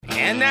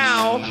And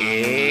now,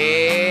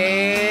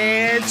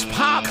 it's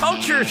Pop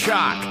Culture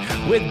Shock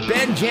with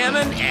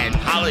Benjamin and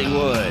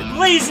Hollywood.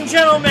 Ladies and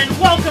gentlemen,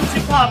 welcome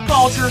to Pop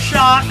Culture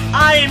Shock.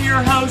 I am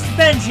your host,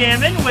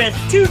 Benjamin, with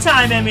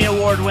two-time Emmy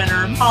Award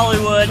winner,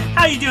 Hollywood.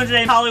 How you doing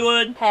today,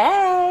 Hollywood?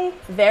 Hey,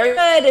 very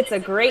good. It's a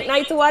great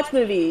night to watch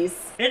movies.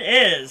 It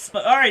is.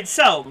 Alright,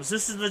 so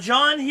this is the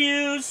John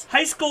Hughes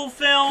high school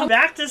film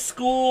back to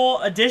school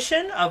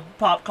edition of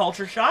Pop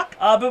Culture Shock.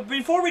 But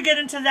before we get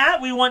into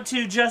that, we want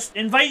to just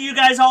invite you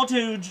guys all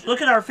to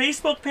look at our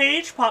Facebook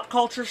page, Pop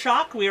Culture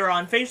Shock. We are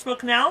on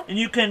Facebook now, and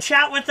you can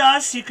chat with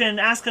us, you can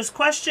ask us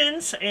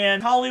questions,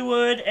 and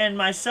Hollywood and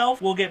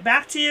myself will get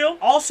back to you.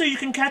 Also, you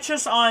can catch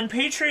us on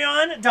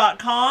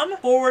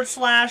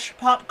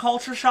patreon.com/Pop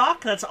Culture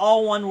Shock. That's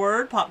all one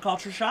word, Pop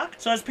Culture Shock.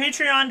 So it's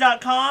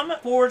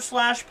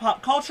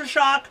patreon.com/Pop Culture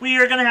Shock. We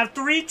are going to have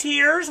 3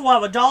 tiers. We'll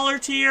have a $1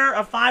 tier,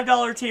 a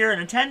 $5 tier,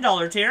 and a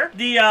 $10 tier.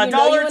 The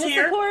dollar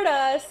tier. Support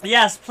us.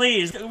 Yes,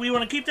 please. We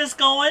want to keep this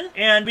going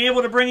and be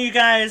able to bring you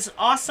guys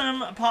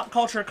awesome pop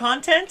culture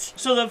content.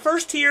 So the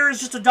first tier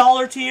is just a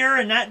 $1 tier,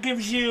 and that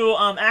gives you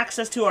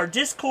access to our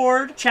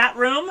Discord chat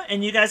room,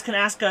 and you guys can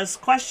ask us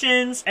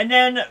questions. And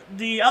then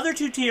the other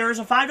 2 tiers,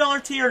 a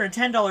 $5 tier and a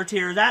 $10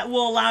 tier, that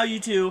will allow you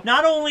to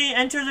not only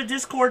enter the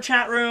Discord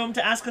chat room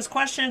to ask us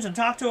questions and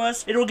talk to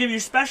us, it will give you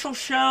special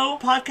show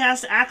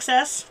podcast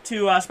access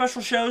to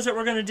special shows that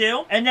we're going to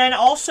do. And then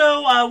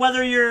also,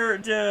 whether you're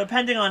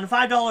depending on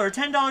 $5 or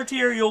 $10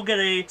 tier, you'll get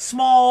a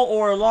small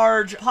or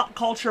large pop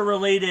culture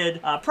related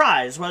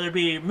prize, whether it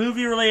be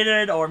movie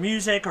related or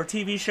music or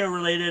TV show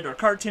related or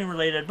cartoon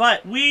related.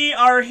 But we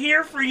are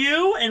here for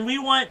you, and we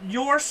want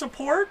your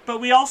support, but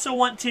we also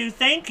want to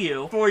thank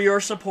you for your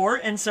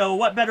support. And so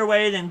what better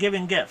way than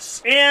giving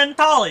gifts? And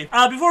Holly,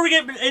 before we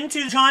get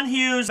into John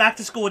Hughes Back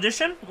to School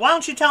Edition, why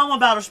don't you tell them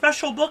about a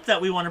special book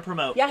that we want to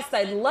promote? Yes,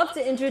 I'd love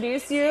to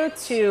introduce you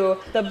to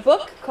the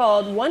book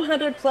called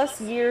 100 Plus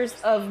Years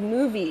of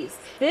Movies.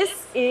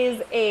 This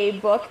is a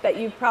book that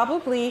you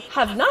probably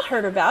have not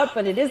heard about,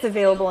 but it is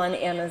available on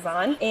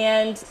Amazon.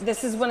 And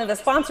this is one of the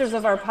sponsors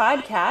of our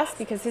podcast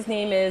because his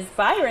name is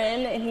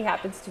Byron, and he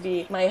happens to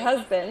be my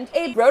husband.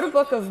 He wrote a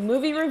book of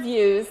movie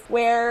reviews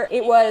where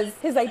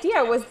his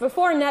idea was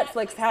before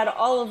Netflix had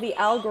all of the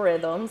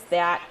algorithms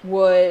that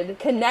would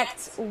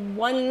connect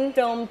one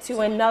film to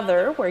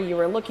another, where you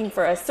were looking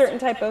for a certain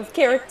type of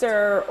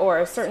character or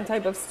a certain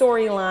type of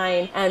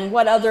storyline, and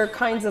what other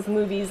kinds of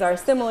movies are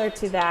similar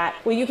to that.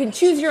 Well, you can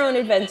choose your own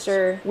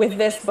adventure with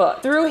this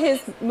book. Through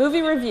his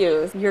movie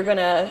reviews, you're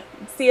gonna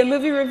see a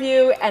movie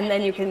review, and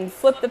then you can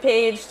flip the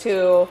page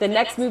to the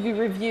next movie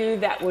review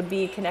that would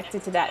be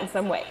connected to that in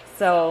some way.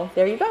 So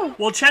there you go.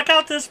 Well, check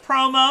out this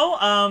promo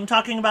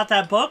talking about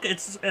that book.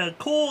 It's a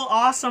cool,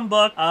 awesome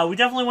book. We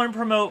definitely want to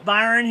promote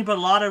Byron. He put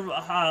a lot of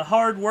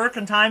hard work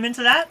and time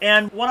into that,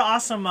 and what an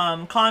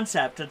awesome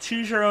concept, a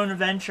choose your own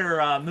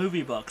adventure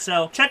movie book.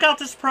 So check out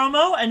this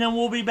promo, and then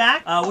we'll be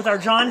back with our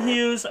John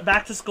Hughes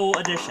Back to School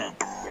Edition.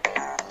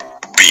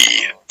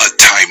 Be a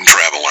time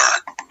traveler.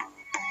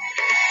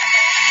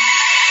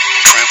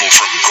 Travel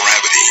from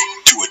gravity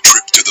to a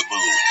trip to the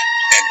moon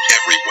and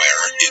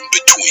everywhere in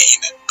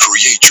between.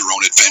 Create your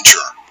own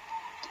adventure.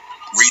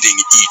 Reading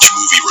each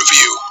movie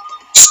review.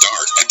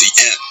 Start at the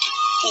end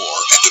or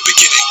at the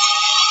beginning.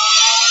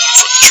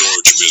 From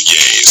George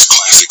Méliès'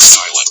 classic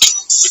Silent,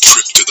 The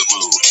Trip to the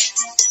Moon.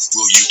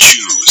 Will you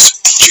choose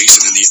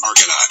Jason and the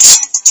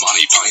Argonauts,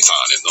 Monty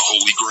Python and the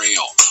Holy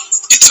Grail?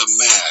 It's a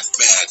mad,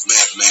 mad,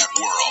 mad, mad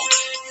world.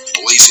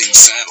 Blazing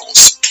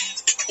Saddles.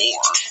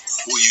 Or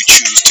will you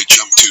choose to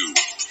jump to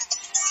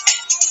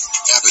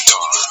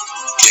Avatar,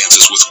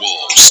 Dances with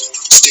Wolves,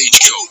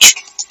 Stagecoach,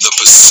 The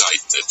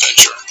Poseidon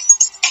Adventure?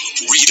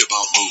 Read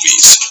about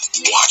movies,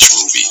 watch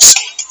movies,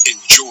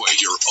 enjoy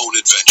your own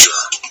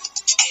adventure.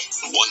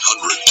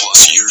 100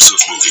 plus years of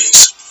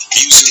movies.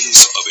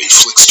 Musings of a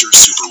Flickster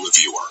Super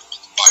Reviewer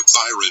by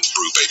Byron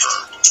Brubaker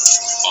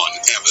on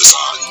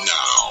Amazon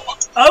now.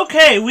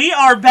 Okay, we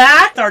are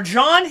back. Our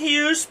John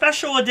Hughes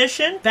special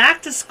edition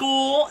back to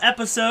school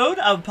episode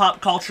of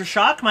Pop Culture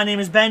Shock. My name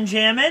is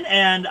Benjamin,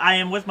 and I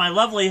am with my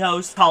lovely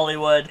host,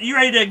 Hollywood. You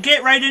ready to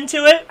get right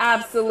into it?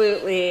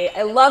 Absolutely.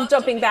 I love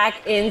jumping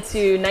back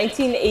into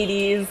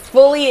 1980s,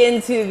 fully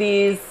into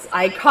these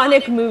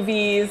iconic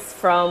movies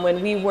from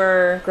when we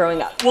were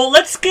growing up. Well,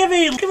 let's give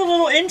a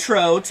little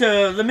intro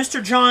to the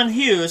Mr. John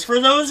Hughes.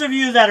 For those of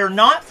you that are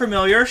not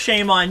familiar,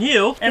 shame on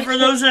you. And for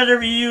those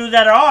of you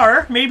that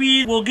are,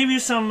 maybe we'll give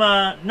you some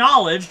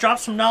knowledge, drop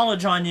some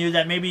knowledge on you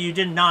that maybe you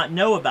did not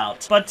know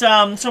about. But,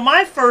 so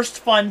my first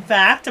fun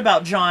fact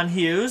about John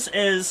Hughes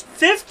is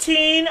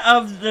 15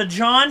 of the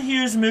John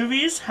Hughes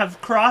movies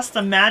have crossed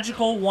the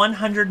magical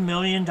 $100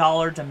 million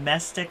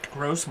domestic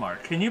gross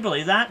mark. Can you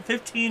believe that?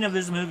 15 of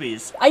his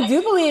movies. I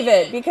do believe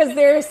it, because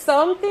there's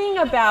something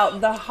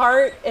about the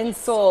heart and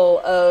soul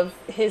of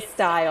his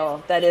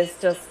style that is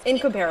just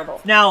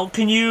incomparable. Now,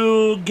 can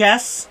you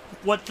guess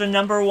what the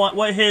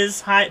what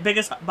his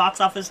biggest box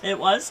office hit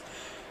was?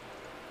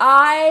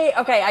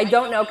 I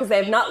don't know because I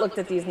have not looked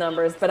at these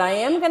numbers, but I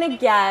am going to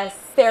guess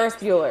Ferris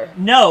Bueller.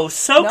 No,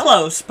 so No?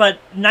 close, but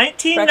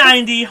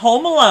 1990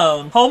 Home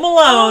Alone. Home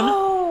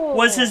Alone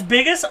was his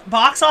biggest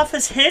box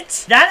office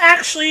hit. That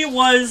actually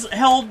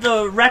held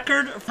the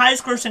record of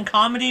highest grossing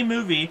comedy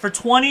movie for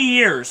 20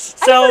 years.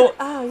 So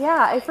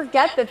I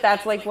forget that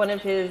that's like one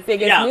of his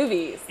biggest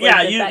movies.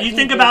 Like, you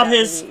think about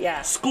his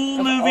movie, school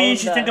Of all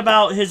movies, you the- think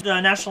about his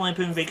National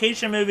Lampoon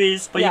Vacation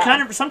movies, but you Yeah.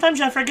 kind of sometimes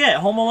I forget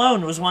Home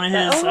Alone was one of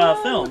his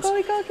films.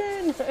 Macaulay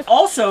Culkin.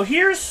 Also,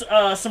 here's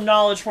some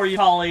knowledge for you,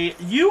 Holly.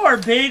 You are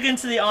big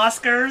into the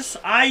Oscars.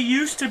 I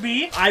used to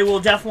be. I will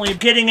definitely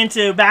getting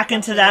back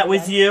into that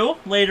with you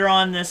later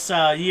on this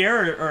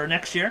year or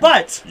next year.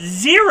 But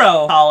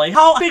 0, Holly.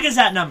 How big is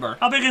that number?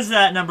 How big is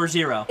that number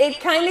 0? It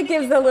kind of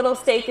gives a little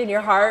stake in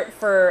your heart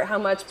for how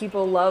much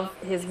people love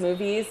his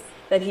movies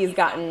that he's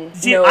gotten.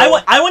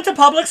 I went to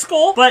public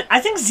school, but I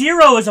think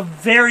 0 is a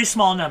very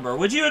small number.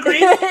 Would you agree?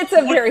 It's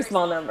a very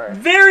small number.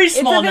 Very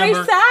small number. It's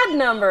a very sad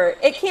number.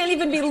 It can't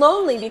even be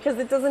lonely because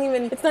it's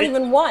not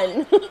even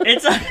 1.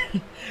 It's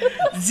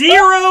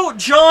 0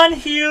 John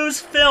Hughes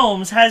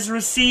films has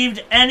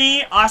received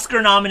any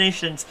Oscar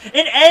nominations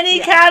in any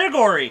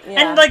category.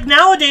 Yeah. And like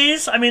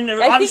nowadays, I mean,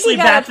 obviously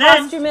back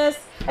then.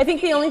 I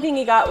think the only thing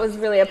he got was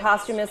really a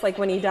posthumous, like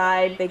when he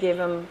died, they gave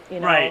him,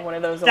 one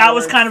of those That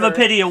was awards kind of a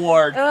pity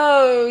award.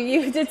 Oh,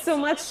 you did so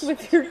much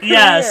with your career.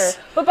 Yes.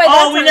 But by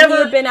that time,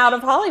 you had been out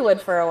of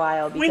Hollywood for a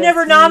while. We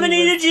never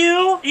nominated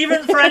you,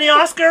 even for any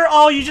Oscar.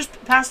 Oh, you just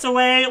passed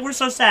away. We're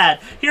so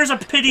sad. Here's a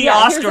pity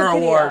Oscar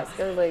award.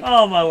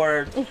 Oh, my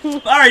word.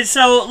 All right,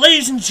 so,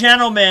 ladies and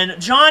gentlemen,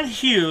 John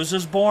Hughes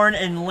was born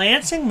in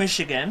Lansing,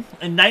 Michigan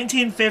in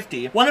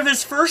 1950. One of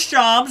his first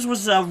jobs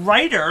was a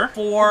writer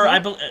for, I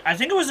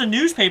think it was a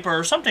newspaper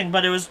or something,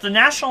 but it was the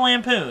National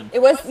Lampoon.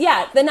 It was,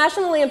 the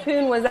National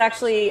Lampoon was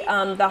actually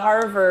the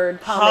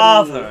Harvard comedy.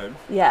 Harvard.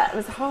 Yeah, it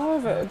was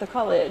Harvard, the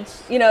college.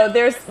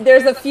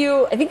 There's a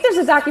few, I think there's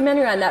a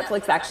documentary on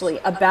Netflix actually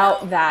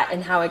about that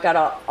and how it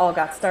all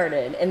got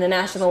started. And the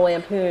National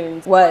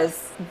Lampoon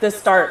was the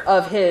start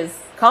of his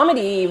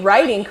comedy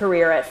writing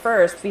career at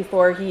first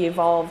before he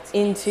evolved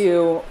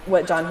into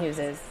what John Hughes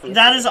is.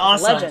 That is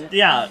awesome. Legend.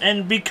 Yeah,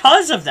 and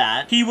because of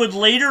that, he would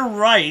later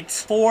write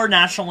 4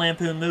 National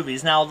Lampoon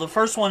movies. Now, the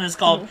first one is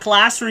called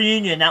Class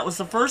Reunion. That was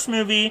the first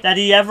movie that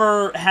he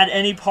ever had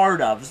any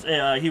part of.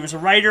 He was a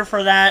writer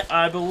for that.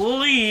 I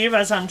believe,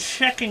 as I'm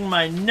checking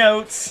my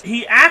notes,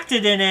 he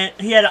acted in it.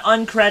 He had an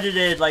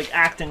uncredited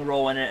acting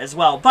role in it as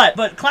well.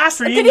 But Class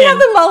Reunion... Did he have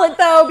the mullet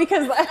though?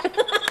 Because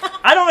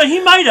I don't know.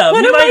 He might have.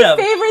 One of my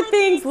favorite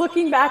things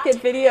looking back at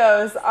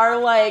videos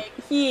are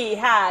he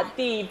had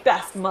the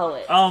best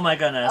mullet. Oh my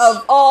goodness.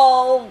 Of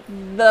all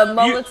the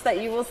mullets that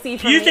you will see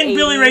from You the think 80s.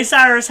 Billy Ray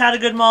Cyrus had a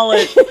good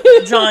mullet?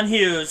 John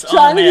Hughes.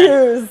 John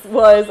Hughes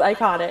was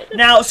iconic.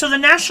 Now, so the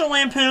National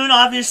Lampoon,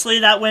 obviously,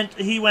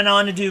 he went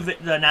on to do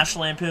the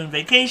National Lampoon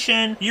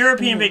Vacation,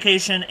 European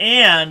Vacation,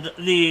 and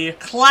the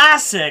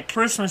classic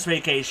Christmas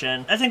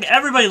Vacation. I think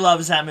everybody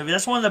loves that movie.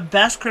 That's one of the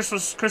best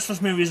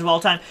Christmas movies of all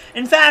time.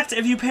 In fact,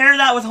 if you pair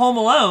that with Home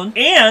Alone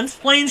and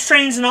Planes,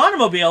 Trains, and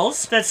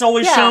Automobiles, that's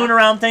always shown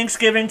around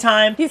Thanksgiving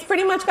time. He's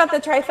pretty much got the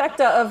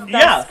trifecta of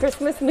best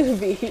Christmas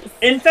movies.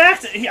 In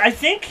fact, I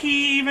think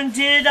he even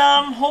did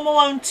Home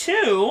Alone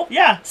 2.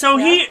 Yeah, so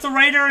he's the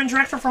writer and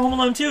director for Home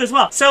Alone 2 as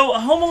well. So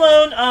Home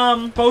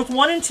Alone, both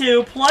 1 and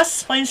 2,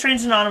 plus Planes,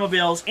 Trains, and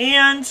Automobiles,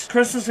 and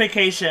Christmas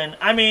Vacation.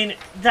 I mean,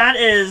 that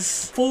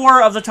is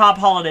 4 of the top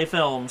holiday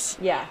films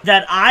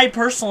that I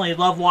personally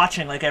love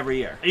watching every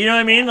year. You know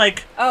what I mean?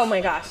 Oh my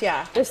gosh,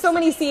 yeah. There's so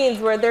many scenes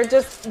where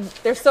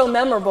they're so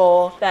memorable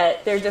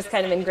that they're just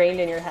kind of ingrained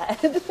in your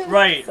head.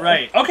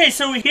 Right. Okay,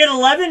 so he had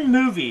 11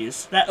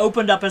 movies that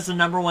opened up as the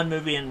 #1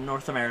 movie in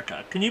North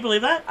America. Can you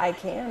believe that? I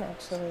can,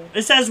 actually.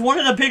 It says one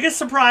of the biggest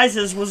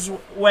surprises was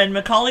when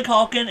Macaulay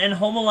Culkin and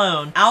Home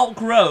Alone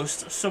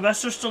outgrossed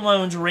Sylvester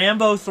Stallone's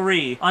Rambo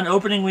 3 on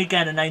opening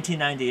weekend in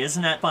 1990.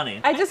 Isn't that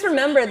funny? I just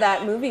remember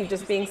that movie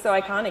just being so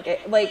iconic.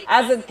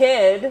 As a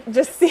kid,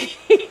 just seeing...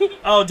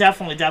 Oh,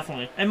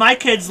 definitely. And my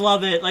kids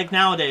love it,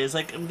 nowadays.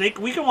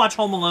 We can watch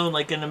Home Alone,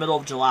 in the middle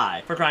of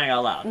July, for crying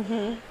out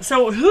loud.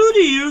 So who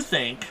do you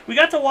think... We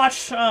got to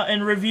watch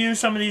and review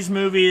some of these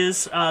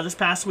movies this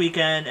past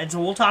weekend, and so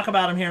we'll talk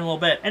about them here in a little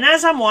bit. And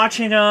as I'm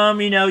watching them,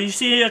 you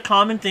see a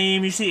common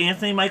theme. You see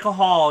Anthony Michael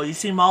Hall. You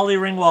see Molly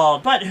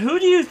Ringwald. But who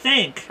do you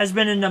think has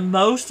been in the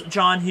most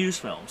John Hughes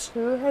films?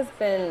 Who has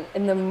been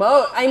in the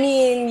most? I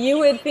mean, you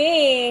would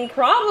think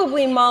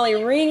probably Molly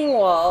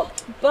Ringwald,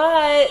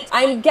 but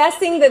I'm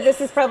guessing that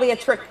this is probably a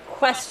trick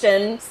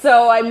question,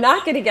 so I'm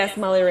not going to guess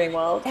Molly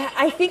Ringwald.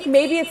 I think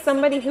maybe it's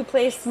somebody who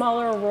plays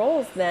smaller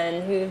roles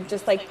then, who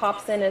just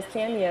pops in as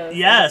cameos.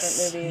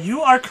 Yes,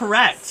 you are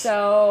correct.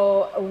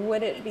 So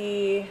would it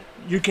be...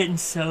 You're getting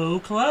so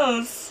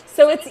close.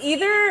 So it's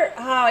either,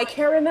 I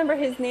can't remember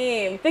his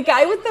name. The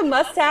guy with the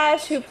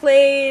mustache who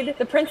played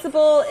the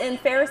principal in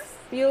Ferris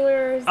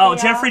Bueller's Day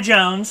Jeffrey Off.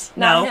 Jones.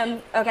 Not No.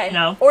 him. Okay.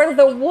 No. Or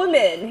the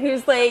woman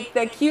who's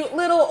the cute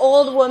little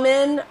old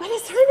woman. What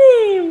is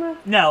her name?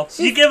 No.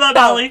 You give up,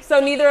 Molly. So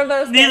neither of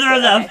those. Neither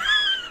of them.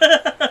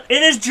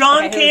 It is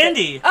John Okay, who is it?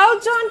 Candy.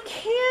 Oh, John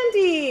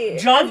Candy.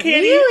 John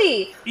Candy?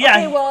 Really? Yeah.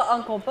 Okay, well,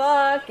 Uncle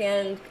Buck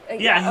and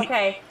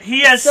okay.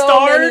 He has So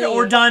starred many-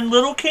 or done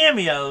little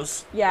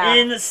cameos Yeah.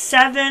 in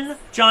 7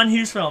 John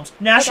Hughes films.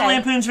 National Okay.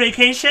 Lampoon's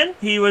Vacation.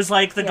 He was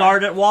like the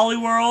guard at Wally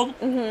World.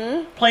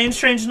 Mm-hmm. Planes,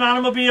 Trains, and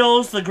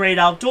Automobiles. The Great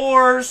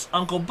Outdoors.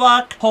 Uncle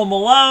Buck. Home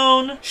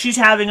Alone. She's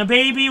Having a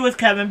Baby with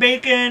Kevin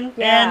Bacon.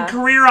 Yeah. And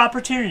Career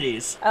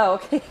Opportunities. Oh,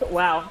 okay.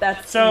 Wow,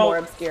 that's So, more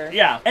obscure.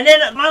 Yeah. And then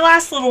my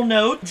last little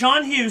note,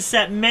 John Hughes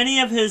set many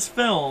of his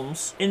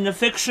films in the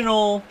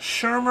fictional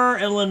Shermer,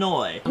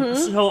 Illinois.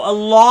 Mm-hmm. So a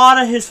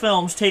lot of his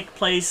films take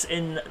place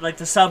in like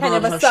the suburbs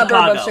Kind of a of suburb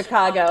Chicago. of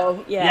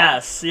Chicago. Yeah.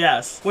 Yes,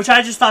 yes. Which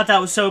I just thought that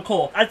was so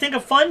cool. I think a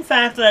fun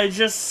fact that I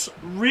just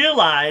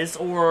realized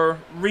or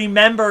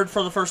remembered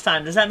for the first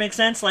time. Does that make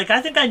sense? Like,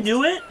 I think I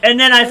knew it, and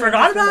then I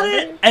forgot about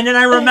it, and then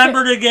I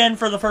remembered it again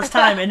for the first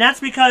time. And that's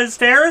because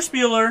Ferris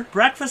Bueller,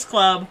 Breakfast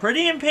Club,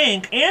 Pretty in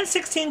Pink, and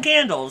 16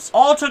 Candles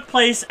all took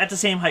place at the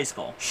same high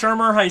school.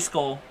 Shermer High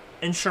School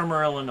in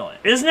Shermer, Illinois.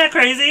 Isn't that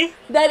crazy?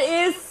 That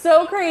is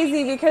so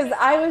crazy because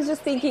I was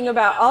just thinking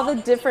about all the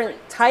different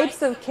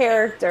types of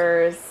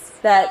characters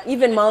that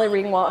even Molly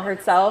Ringwald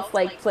herself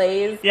like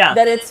plays. Yeah.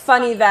 That it's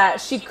funny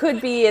that she could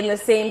be in the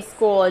same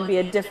school and be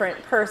a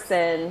different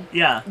person,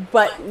 Yeah.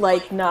 but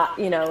like not,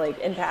 like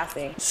in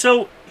passing.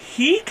 So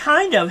he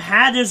kind of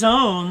had his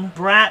own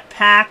Brat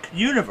Pack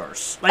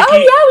universe. Like Oh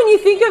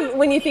yeah,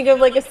 when you think of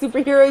like a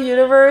superhero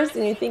universe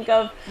and you think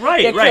of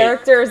Right, the right.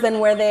 characters and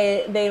where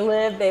they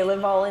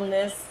live all in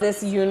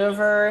this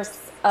universe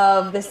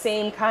of the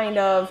same kind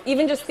of,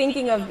 even just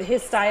thinking of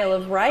his style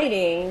of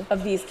writing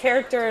of these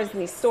characters and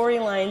these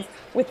storylines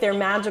with their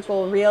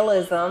magical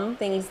realism,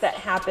 things that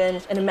happen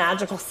in a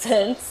magical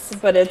sense,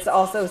 but it's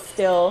also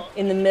still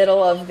in the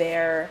middle of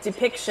their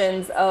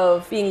depictions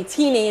of being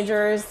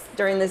teenagers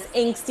during this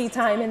angsty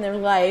time in their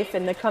life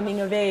and the coming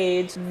of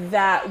age.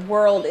 That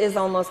world is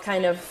almost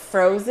kind of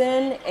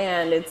frozen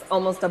and it's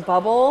almost a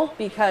bubble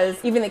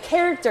because even the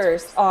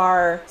characters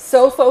are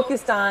so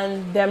focused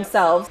on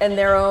themselves and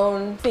their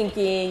own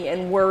thinking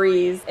and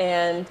worries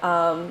and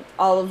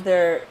all of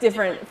their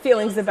different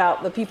feelings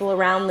about the people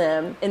around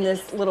them in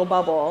this little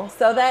bubble.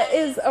 So that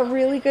is a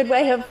really good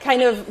way of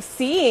kind of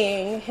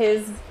seeing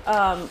his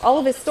all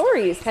of his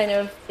stories kind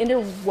of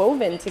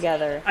interwoven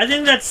together. I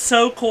think that's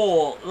so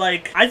cool.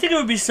 Like, I think it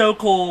would be so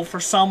cool for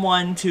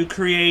someone to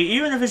create,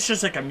 even if it's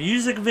just like a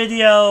music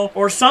video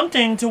or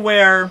something, to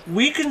where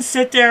we can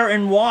sit there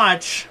and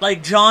watch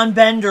like John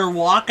Bender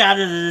walk out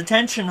of the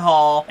detention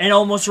hall and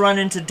almost run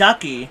into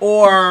Ducky,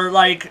 or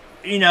like,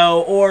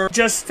 or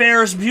just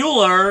Ferris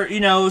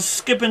Bueller,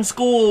 skipping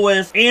school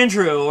with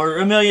Andrew, or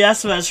Amelia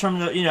Estevez from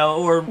the,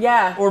 or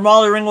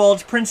Molly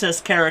Ringwald's princess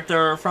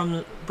character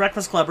from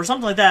Breakfast Club or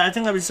something like that. I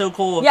think that'd be so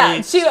cool.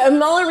 If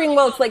Molly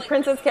Ringwald's like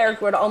princess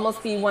character would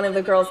almost be one of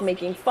the girls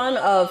making fun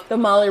of the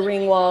Molly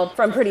Ringwald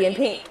from Pretty in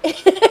Pink.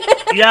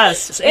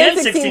 Yes, and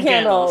 16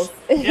 Candles.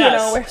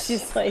 Yes. Where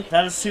she's like...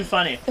 That is too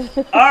funny.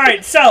 All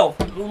right, so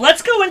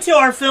let's go into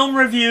our film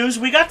reviews.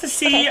 We got to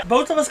see,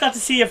 both of us got to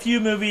see a few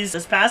movies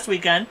this past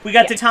weekend. We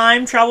got to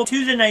time travel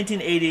to the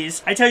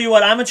 1980s. I tell you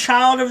what, I'm a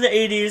child of the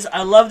 80s.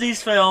 I love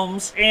these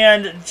films.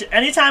 And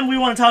anytime we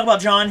want to talk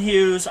about John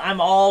Hughes, I'm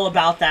all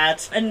about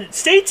that. And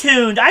stay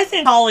tuned. I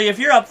think, Holly, if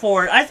you're up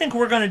for it, I think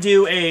we're going to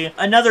do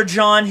another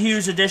John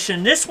Hughes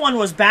edition. This one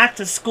was back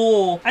to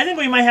school. I think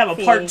we might have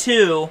a part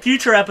 2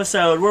 future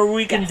episode where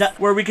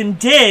we can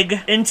dig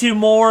into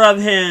more of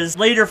his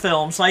later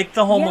films, like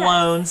the Home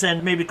Alones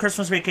and maybe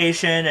Christmas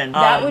Vacation. And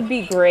that would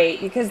be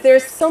great because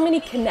there's so many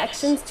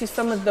connections to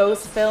some of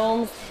those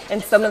films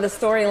and some of the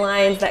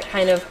storylines that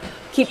kind of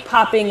keep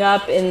popping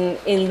up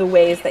in the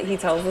ways that he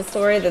tells the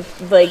story. That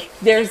like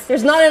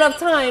there's not enough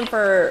time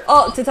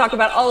to talk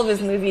about all of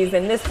his movies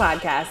in this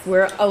podcast.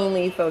 We're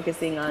only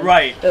focusing on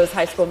those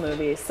high school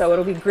movies. So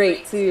it'll be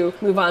great to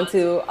move on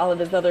to all of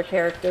his other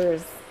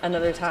characters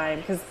another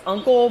time, because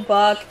Uncle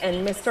Buck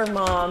and Mr.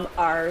 Mom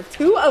are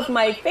two of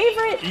my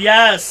favorite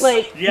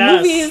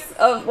movies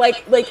of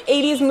like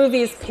 80s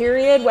movies,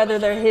 period, whether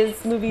they're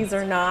his movies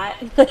or not.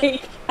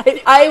 Like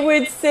I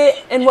would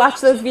sit and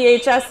watch those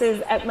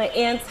VHSs at my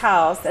aunt's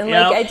house, and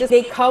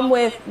they come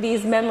with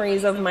these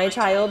memories of my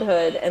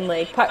childhood, and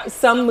like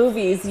some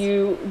movies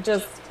you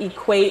just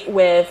equate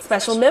with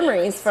special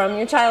memories from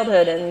your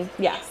childhood. And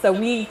so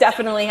we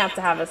definitely have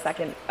to have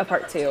a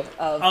part 2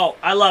 of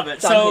I love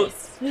it. John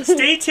Hughes.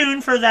 Stay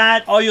tuned for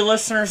that, all you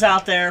listeners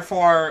out there,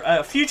 for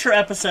a future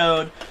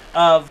episode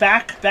of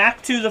Back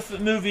to the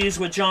Movies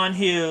with John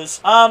Hughes.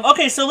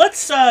 Okay, so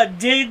let's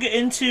dig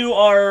into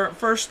our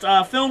first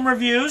film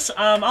reviews.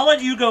 I'll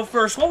let you go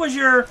first. What was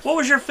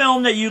your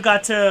film that you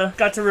got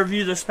to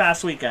review this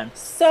past weekend?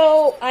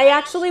 So I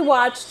actually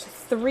watched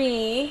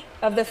 3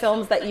 of the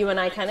films that you and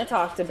I kind of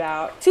talked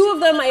about. 2 of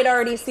them I'd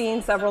already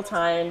seen several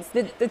times.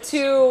 The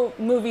 2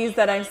 movies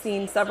that I've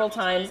seen several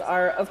times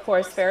are, of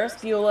course, Ferris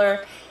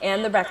Bueller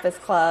and The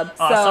Breakfast Club.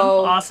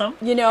 Awesome.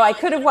 You know, I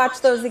could have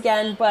watched those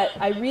again, but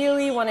I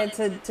really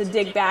wanted to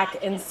dig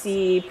back and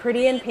see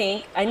Pretty in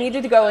Pink. I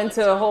needed to go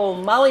into a whole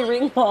Molly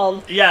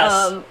Ringwald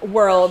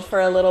world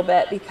for a little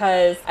bit,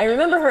 because I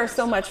remember her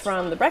so much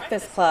from The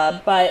Breakfast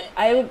Club, but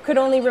I could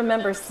only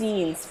remember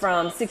scenes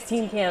from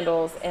 16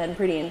 Candles and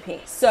Pretty in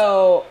Pink.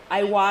 So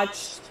I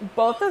watched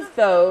both of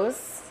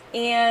those,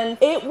 and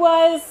it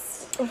was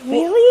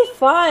really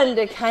fun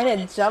to kind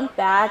of jump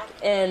back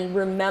and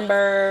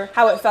remember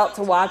how it felt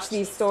to watch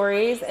these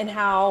stories, and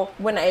how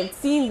when I've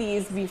seen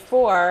these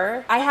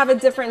before, I have a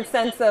different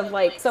sense of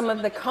like some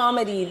of the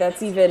comedy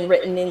that's even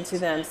written into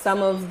them,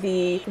 some of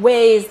the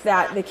ways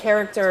that the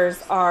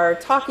characters are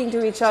talking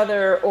to each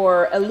other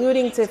or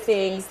alluding to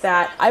things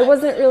that I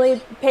wasn't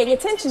really paying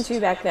attention to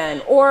back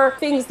then, or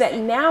things that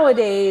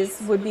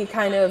nowadays would be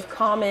kind of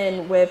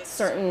common with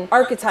certain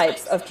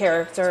archetypes of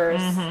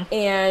characters.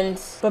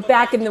 But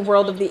back in the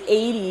world of the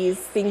 80s,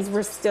 things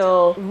were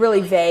still really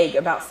vague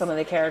about some of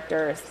the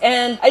characters.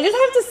 And I just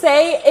have to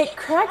say, it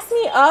cracks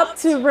me up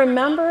to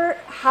remember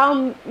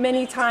how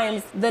many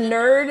times the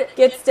nerd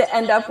gets to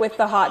end up with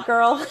the hot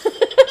girl.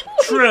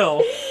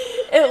 True.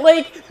 It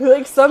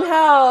like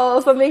somehow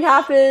something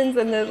happens,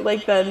 and the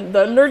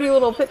nerdy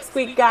little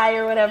pipsqueak guy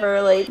or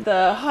whatever, like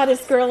the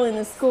hottest girl in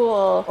the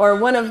school, or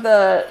one of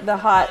the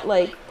hot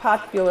like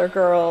popular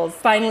girls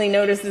finally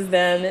notices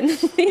them, and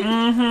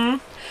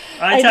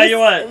I tell you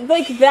what.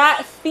 Like,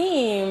 that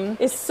theme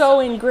is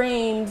so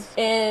ingrained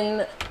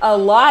in a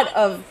lot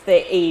of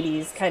the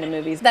 80s kind of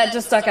movies. That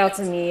just stuck out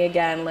to me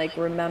again, like,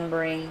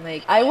 remembering,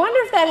 like, I wonder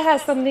if that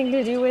has something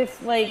to do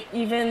with, like,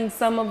 even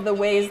some of the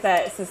ways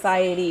that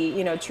society,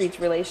 you know,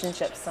 treats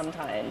relationships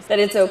sometimes. That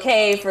it's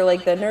okay for,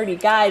 like, the nerdy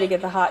guy to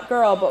get the hot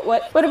girl, but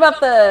what about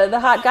the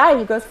hot guy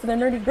who goes for the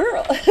nerdy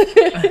girl?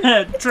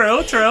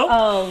 True.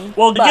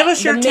 Well, give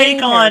us your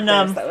take on...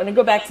 I'm going to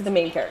go back to the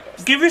main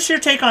characters. Give us your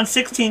take on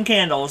 16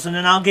 Candles, and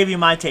then I'll give you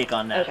my take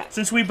on that. Okay.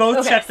 Since we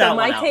both checked that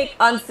one out. So my take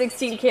on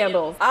 16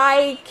 Candles.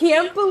 I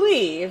can't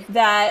believe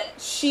that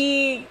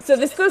so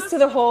this goes to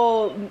the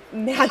whole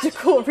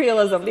magical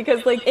realism,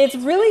 because like it's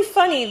really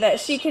funny that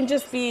she can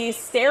just be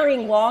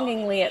staring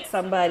longingly at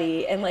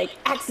somebody and like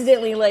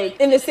accidentally like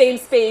in the same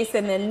space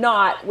and then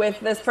not with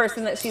this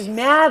person that she's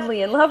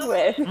madly in love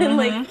with and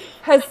like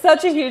has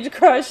such a huge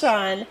crush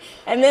on,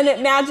 and then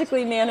it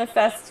magically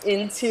manifests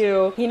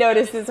into he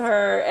notices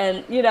her,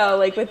 and you know,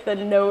 like with the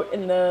note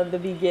in the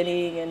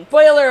beginning, and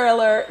spoiler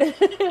alert,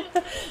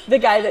 the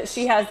guy that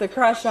she has the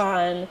crush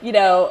on, you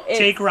know,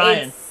 Jake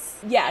Ryan.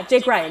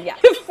 Jake Ryan, yeah.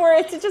 For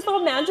it to just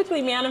all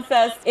magically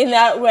manifest in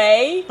that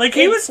way. Like,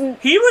 he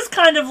was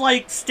kind of,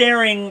 like,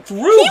 staring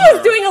through her. He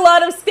was doing a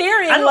lot of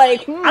staring, I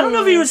don't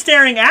know if he was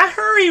staring at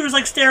her, he was,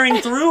 like,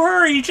 staring through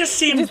her, he just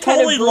seemed just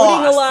totally kind of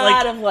lost. A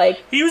lot of,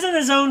 like... He was in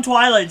his own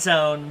Twilight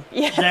Zone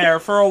there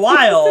for a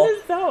while. He was in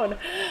his zone.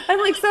 I'm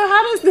like, so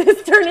how does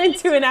this turn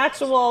into an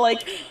actual,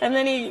 like... And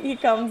then he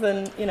comes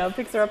and, you know,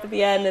 picks her up at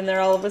the end, and they're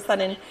all of a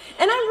sudden...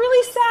 And I'm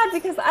really sad,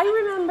 because I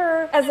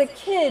remember, as a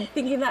kid,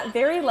 thinking that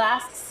very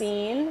last scene,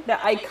 the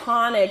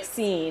iconic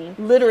scene,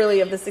 literally,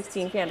 of the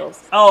 16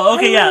 Candles. Oh,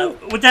 okay,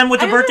 with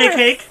the birthday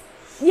cake?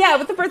 Yeah,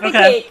 with the birthday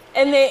cake.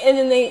 And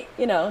then they,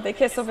 you know, they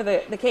kiss over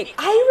the cake.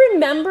 I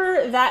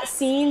remember that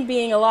scene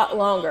being a lot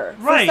longer.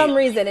 For some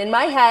reason, in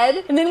my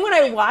head. And then when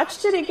I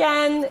watched it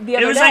again the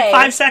other day... It was like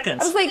 5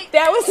 seconds. I was like,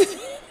 that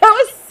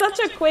was such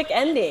a quick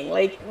ending.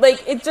 Like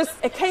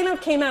it kind of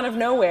came out of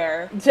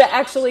nowhere to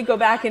actually go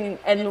back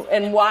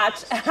and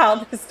watch how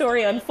the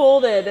story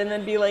unfolded, and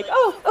then be like,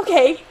 oh,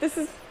 okay, this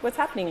is what's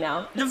happening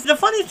now. The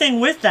funny thing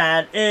with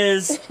that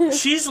is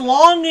she's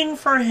longing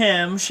for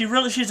him.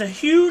 She's a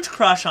huge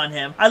crush on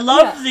him. I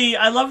love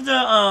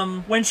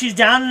the when she's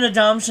down in the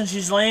dumps and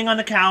she's laying on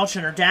the couch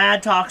and her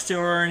dad talks to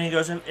her and he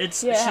goes,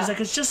 she's like,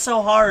 it's just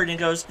so hard, and he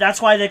goes,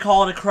 that's why they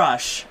call it a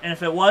crush, and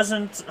if it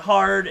wasn't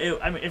hard,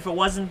 if it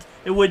wasn't,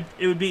 it would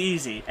be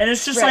easy. And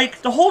it's just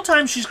like the whole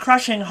time she's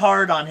crushing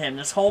hard on him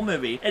this whole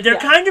movie. And they're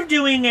kind of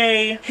doing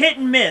a hit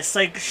and miss.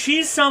 Like,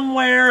 she's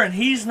somewhere and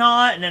he's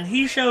not, and then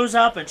he shows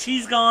up and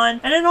she's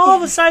gone. And then all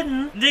of a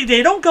sudden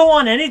they don't go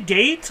on any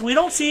dates. We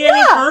don't see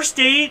any first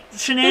date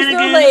shenanigans.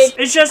 No, like,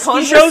 it's just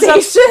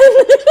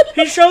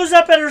he shows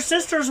up at her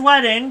sister's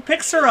wedding,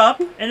 picks her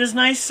up in his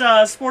nice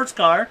sports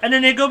car, and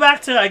then they go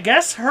back to, I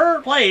guess,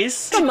 her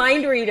place. A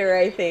mind reader,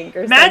 I think,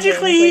 or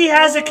magically he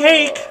has a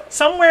cake.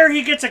 Somewhere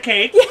he gets a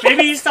cake.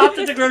 Maybe he stopped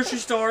at the grocery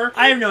store.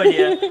 I have no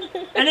idea.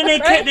 And then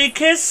they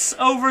kiss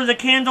over the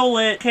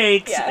candlelit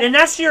cakes, and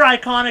that's your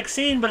iconic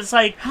scene. But it's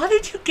like, how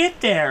did you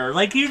get there?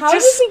 Like, how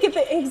did he get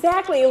there?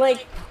 Exactly.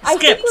 Like, I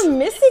think skipped. we're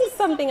missing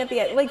something at the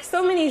end. Like,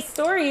 so many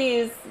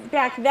stories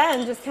back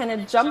then just kind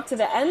of jump to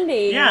the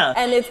ending. Yeah.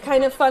 And it's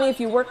kind of funny if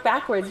you work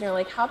backwards and you're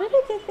like, how did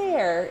it get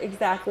there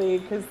exactly?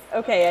 Because,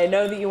 okay, I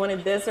know that you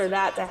wanted this or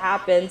that to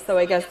happen, so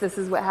I guess this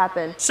is what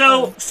happened.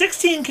 So,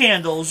 16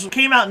 Candles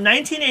came out in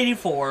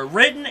 1984,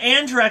 written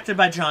and directed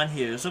by John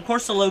Hughes. Of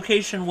course, the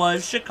location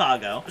was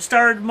Chicago.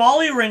 Starred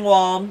Molly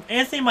Ringwald,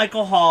 Anthony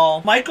Michael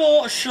Hall,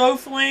 Michael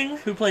Schoeffling,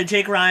 who played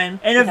Jake Ryan,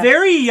 and a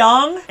very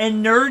young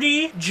and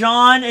nerdy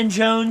John and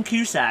Joan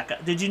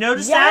Cusack. Did you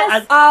notice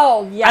that?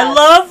 Yes. I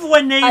love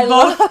when they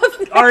both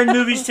love are in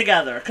movies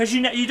together, because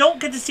you don't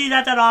get to see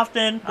that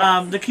often.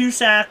 The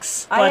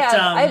Cusacks, but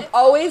I've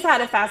always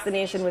had a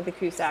fascination with the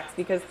Cusacks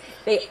because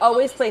they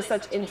always play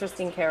such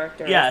interesting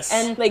characters. Yes.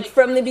 And like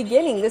from the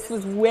beginning, this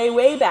was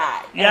way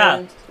back. Yeah.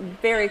 And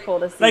very cool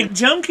to see. like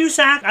Joan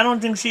Cusack, I don't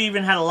think she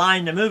even had a line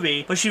in the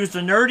movie, but she was the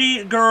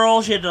nerdy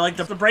girl. She had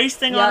the brace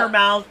thing on her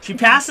mouth. She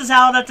passes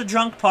out at the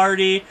drunk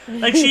party.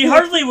 Like she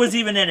hardly was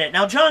even in it.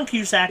 Now John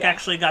Cusack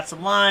actually got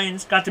some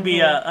lines. Got to be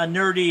a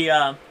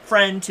nerdy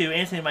friend to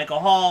Anthony Michael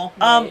Hall.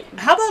 How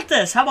about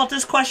this? How about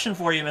this question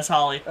for you, Miss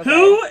Holly? Okay.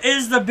 Who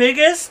is the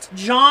biggest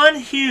John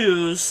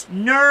Hughes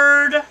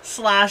nerd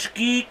 /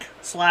 geek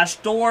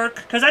 / dork?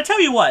 Because I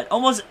tell you what,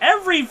 almost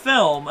every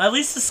film, at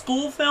least the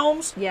school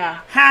films,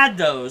 had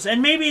those.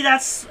 And maybe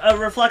that's a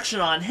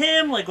reflection on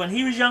him, like when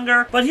he was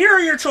younger. But here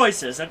are your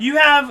choices. You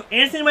have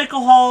Anthony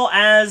Michael Hall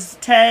as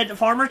Ted,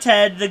 Farmer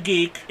Ted, the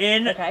geek,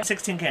 in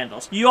 16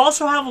 Candles. You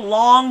also have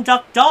Long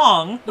Duck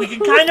Dong. We can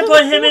kind of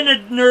put him in a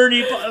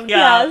nerdy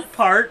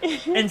part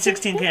in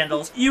 16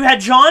 Candles. You had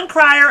John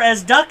Cryer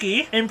as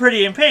Ducky in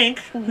Pretty in Pink,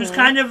 who's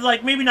kind of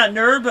like, maybe not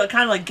nerd, but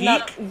kind of like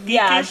geekish.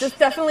 Yeah, just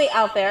definitely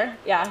out there.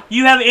 Yeah.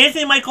 You have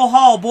Anthony Michael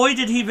Hall. Boy,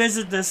 did he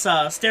visit this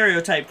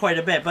stereotype quite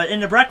a bit. But in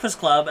The Breakfast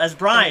Club as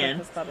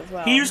Brian,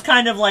 he was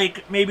kind of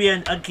like maybe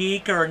a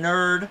geek or a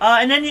nerd.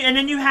 And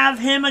then you have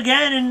him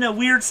again in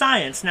Weird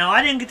Science. Now,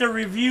 I didn't get to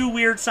review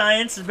Weird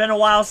Science. It's been a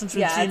while since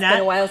we've seen that. Yeah, it's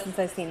been a while since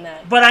I've seen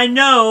that. But I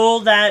know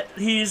that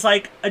he's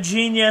like a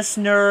genius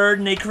nerd,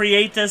 and they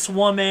create this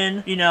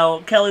woman, you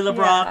know, Kelly LeBrock.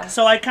 Yeah.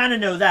 So I kind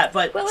of know that.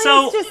 But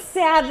it's just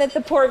sad that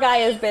the poor guy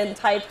has been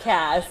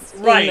typecast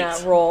in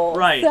that role.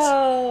 Right.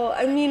 So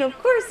I mean, of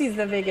course he's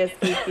the biggest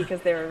geek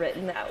because they were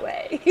written that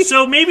way.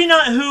 So maybe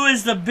not who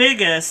is the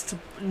biggest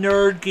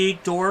nerd,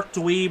 geek, dork,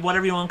 dweeb,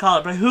 whatever you want to call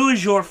it, but who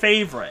is your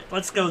favorite?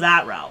 Let's go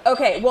that route.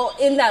 Okay, well,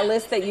 in that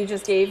list that you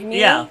just gave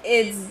me,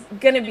 it's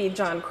gonna be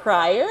John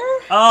Cryer.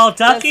 Oh,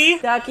 Ducky?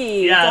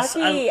 Ducky. Yes.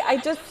 Ducky. I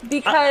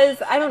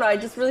don't know, I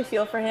just really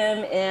feel for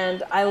him,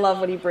 and I love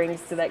what he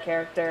brings to that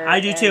character. I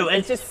do too. And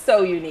it's just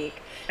so unique.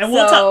 And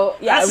we'll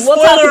talk. We'll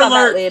talk about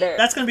that later.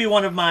 That's going to be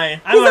one of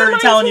my. I'm already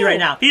telling you right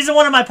now. He's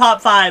one of my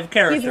top 5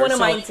 characters. He's one of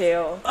mine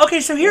too. Okay,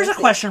 so here's a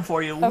question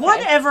for you. Okay.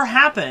 Whatever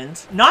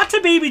happened? Not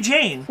to Baby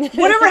Jane.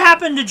 Whatever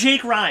happened to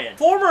Jake Ryan,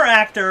 former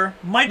actor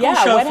Michael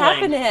Schoeffling? What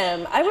happened to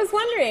him? I was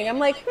wondering. I'm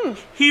like,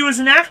 He was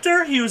an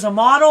actor. He was a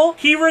model.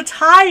 He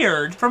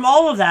retired from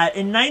all of that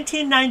in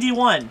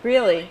 1991.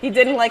 Really? He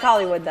didn't like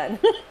Hollywood then?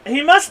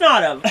 He must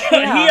not have.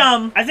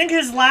 I think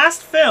his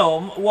last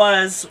film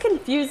was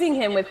confusing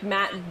him with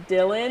Matt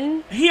Dillon.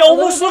 He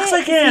almost looks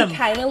like him. He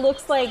kind of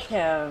looks like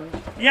him.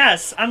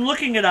 Yes, I'm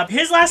looking it up.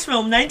 His last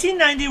film,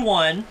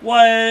 1991,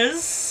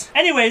 was...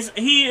 Anyways,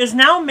 he is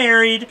now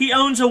married. He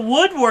owns a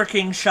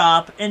woodworking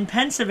shop in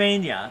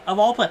Pennsylvania, of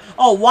all places.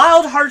 Oh,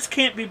 Wild Hearts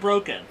Can't Be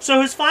Broken.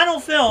 So his final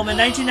film in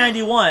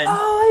 1991... Oh,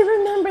 I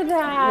remember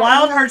that.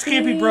 Wild Hearts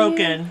Can't Be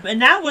Broken.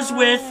 And that was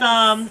with,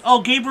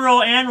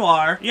 Gabriel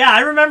Anwar. Yeah,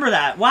 I remember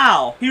that.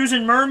 Wow. He was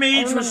in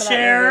Mermaids with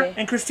Cher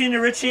and Christina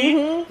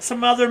Ricci.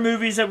 Some other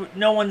movies that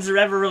no one's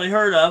ever really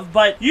heard of.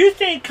 But you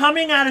think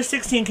coming out of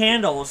 16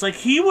 Candles, like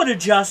he would have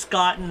just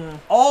gotten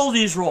all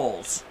these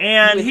roles.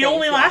 And he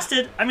only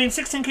lasted,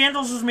 16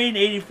 Candles was made in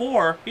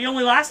 84. He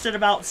only lasted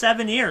about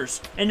 7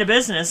 years in the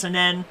business. And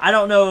then I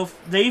don't know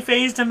if they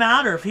phased him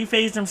out or if he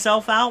phased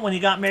himself out when he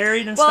got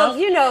married and stuff. Well,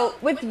 you know,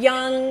 with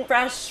young,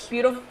 fresh,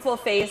 beautiful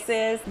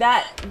faces,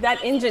 that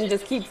engine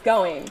just keeps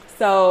going.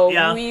 So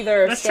we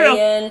either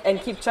stay in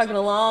and keep chugging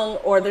along,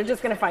 or they're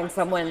just going to find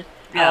someone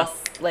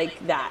else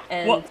like that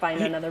and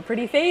find another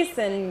pretty face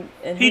and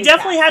he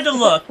definitely had to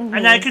look.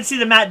 And I could see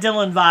the Matt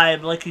Dillon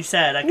vibe, like you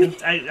said. I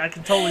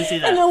can totally see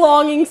that. And the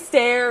longing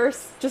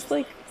stares, just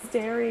like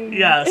staring.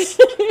 Yes.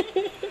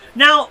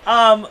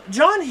 Now,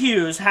 John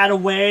Hughes had a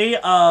way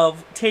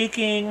of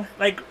taking,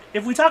 like,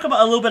 if we talk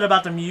about a little bit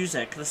about the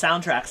music, the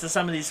soundtracks to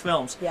some of these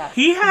films,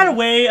 he had a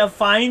way of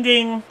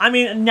finding,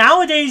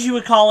 nowadays you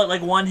would call it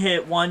like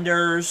one-hit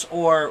wonders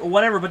or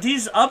whatever, but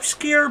these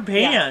obscure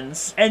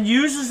bands and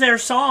uses their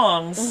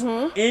songs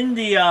in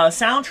the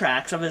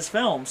soundtracks of his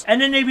films.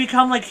 And then they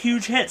become like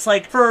huge hits.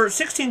 Like for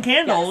 16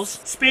 Candles,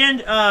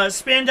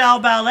 Spandau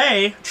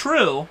Ballet,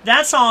 True,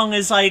 that song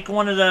is like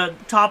one of the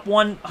top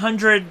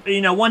 100,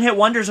 one-hit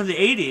wonders of the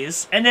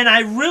 80s. And then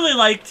I really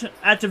liked,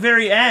 at the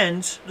very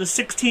end, the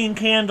 16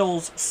 Candles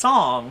Candles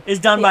song is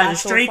done The by the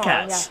actual Stray song,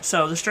 Cats. yeah.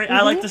 So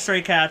I like the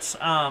Stray Cats,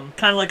 kind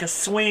of like a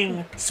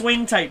swing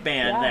type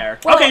band Yeah. there.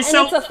 Well, Okay, and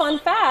so it's a fun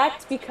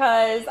fact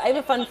because I have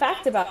a fun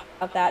fact about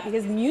that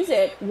because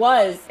music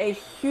was a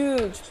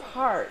huge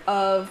part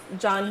of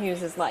John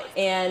Hughes' life,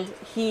 and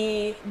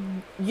he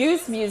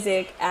used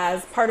music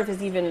as part of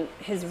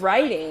his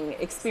writing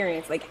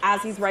experience. Like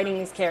as he's writing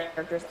these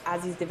characters,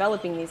 as he's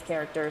developing these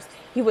characters,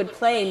 he would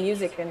play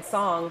music and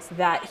songs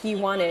that he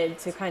wanted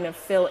to kind of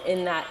fill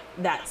in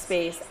that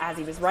space as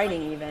he was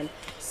writing even.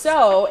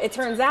 So it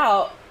turns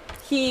out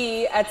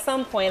he, at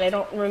some point, I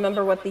don't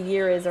remember what the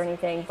year is or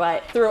anything,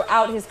 but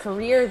throughout his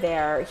career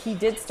there, he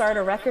did start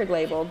a record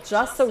label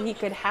just so he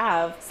could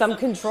have some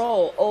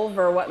control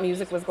over what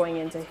music was going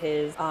into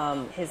his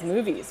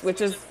movies,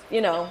 which is,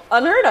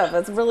 unheard of.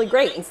 It's really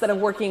great. Instead of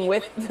working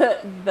with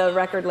the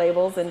record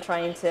labels and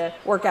trying to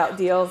work out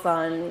deals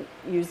on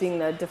using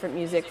the different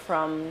music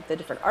from the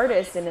different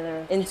artists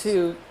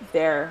into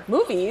their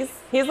movies,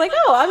 he's like,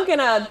 oh, I'm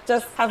gonna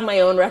just have my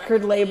own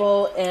record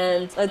label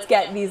and let's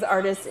get these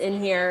artists in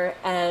here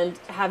and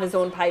have his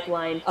own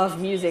pipeline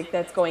of music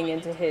that's going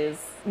into his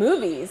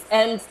movies.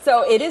 And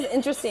so it is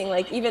interesting,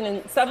 like even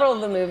in several of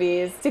the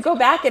movies, to go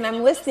back and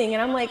I'm listening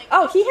and I'm like,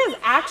 oh, he has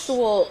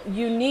actual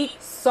unique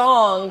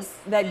songs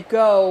that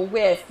go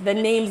with the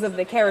names of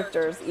the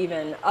characters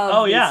even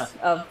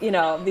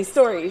of these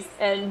stories,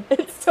 and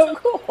it's so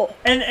cool.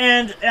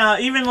 And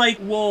even like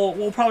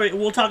we'll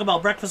talk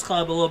about Breakfast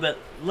Club a little bit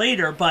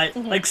later, but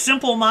like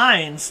Simple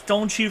Minds,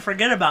 Don't You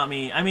Forget About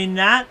Me. I mean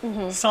that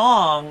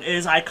song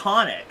is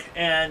iconic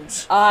and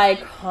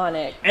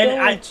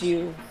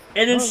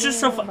And it's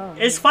just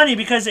it's funny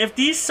because if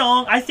these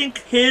songs, I think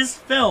his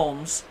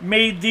films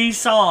made these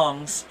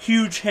songs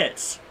huge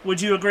hits.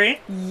 Would you agree?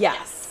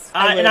 Yes.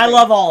 I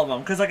love all of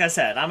them because, like I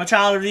said, I'm a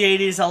child of the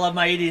 80s. I love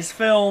my 80s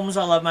films.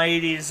 I love my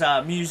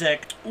 80s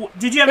music.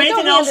 Did you have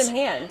anything else? Hand in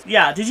hand.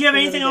 Yeah. Did you have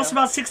anything else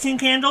about 16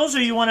 Candles,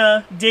 or you want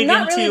to dig into?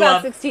 Not really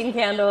about 16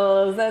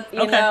 Candles. That's,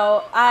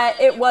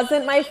 it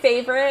wasn't my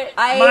favorite.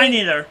 Mine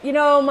either.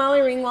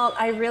 Molly Ringwald,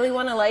 I really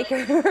want to like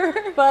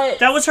her, but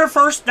that was her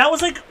first. That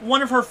was like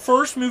one of her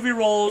first movie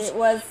roles. It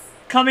was.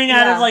 Coming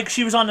out of, like,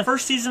 she was on the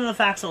first season of The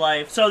Facts of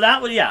Life. So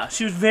that was,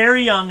 she was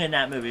very young in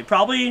that movie.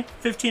 Probably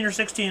 15 or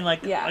 16,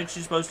 like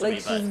she's supposed to be.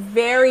 She's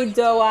very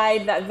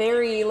doe-eyed, that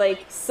very,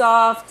 like,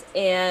 soft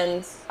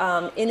and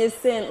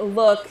innocent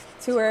look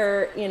to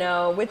her,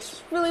 which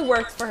really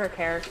works for her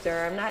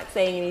character. I'm not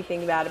saying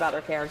anything bad about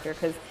her character,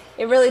 because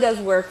it really does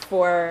work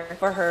for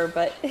her,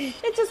 but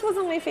it just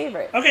wasn't my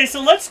favorite. Okay,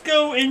 so let's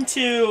go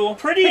into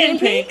Pretty in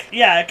Pink.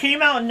 Yeah, it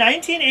came out in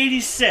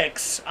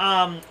 1986.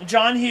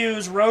 John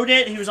Hughes wrote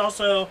it. He was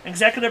also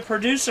executive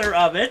producer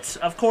of it.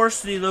 Of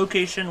course, the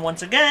location,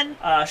 once again,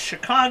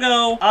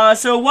 Chicago.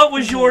 So what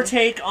was your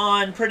take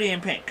on Pretty in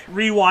Pink?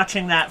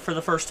 Rewatching that for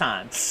the first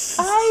time.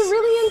 I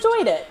really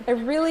enjoyed it. I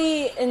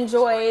really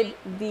enjoyed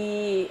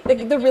the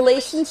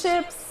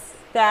relationships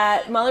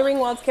that Molly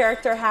Ringwald's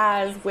character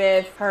has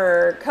with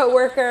her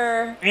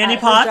coworker Annie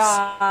at Potts.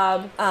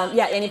 Her job.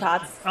 Annie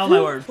Potts. Oh my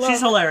word, she's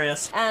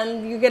hilarious.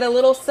 And you get a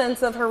little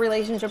sense of her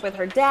relationship with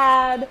her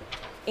dad,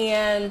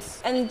 and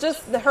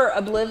just her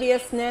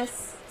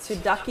obliviousness to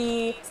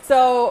Ducky.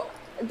 So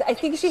I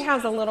think she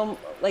has a little,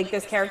 like,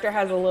 this character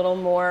has a little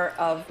more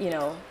of,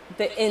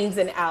 the ins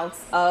and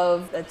outs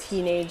of the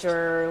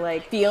teenager,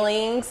 like,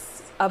 feelings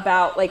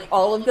about, like,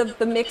 all of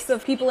the mix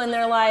of people in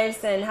their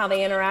lives and how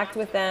they interact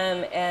with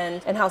them,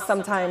 and how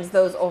sometimes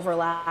those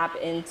overlap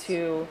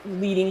into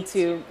leading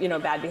to,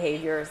 bad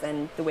behaviors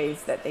and the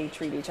ways that they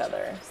treat each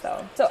other.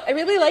 So I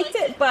really liked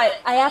it, but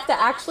I have to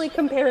actually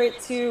compare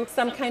it to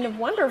Some Kind of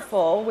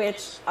Wonderful,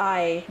 which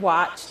I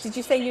watched. Did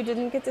you say you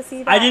didn't get to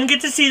see that? I didn't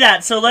get to see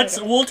that, so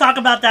we'll talk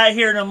about that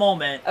here in a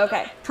moment.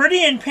 Okay.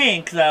 Pretty in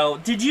Pink,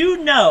 though, did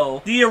you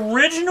know the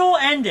original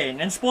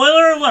ending, and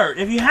spoiler alert,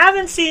 if you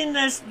haven't seen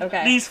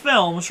these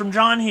films from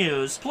John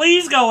Hughes,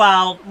 please go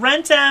out,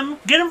 rent them,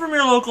 get them from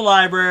your local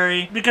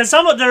library, because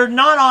they're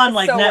not on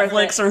like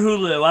Netflix or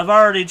Hulu. I've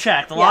already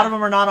checked. A lot of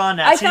them are not on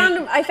that. I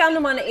found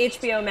them on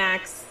HBO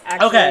Max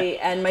actually,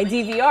 and my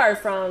DVR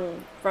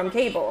from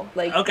cable.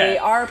 Like they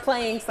are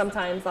playing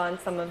sometimes on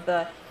some of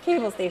the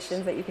cable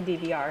stations that you can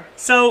DVR.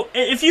 So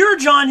if you're a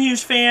John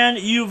Hughes fan,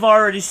 you've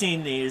already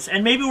seen these,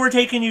 and maybe we're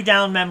taking you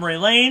down memory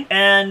lane,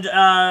 and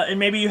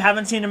maybe you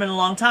haven't seen them in a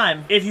long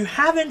time. If you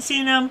haven't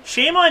seen them,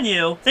 shame on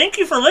you. Thank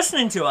you for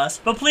listening to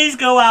us, but please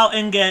go out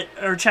and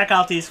check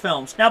out these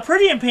films. Now,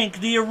 Pretty in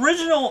Pink, the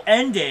original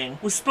ending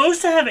was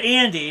supposed to have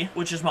Andy,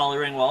 which is Molly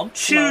Ringwald,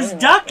 choose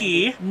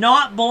Ducky,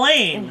 not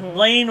Blaine.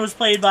 Blaine was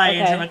played by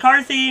Andrew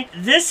McCarthy.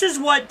 This is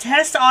what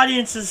test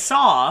audiences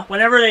saw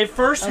whenever they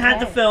first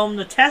had the film.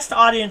 The test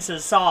audiences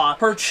saw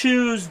her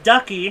choose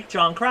Ducky,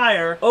 John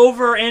Cryer,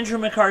 over Andrew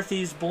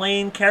McCarthy's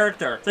Blaine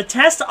character. The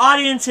test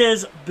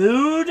audiences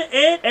booed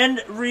it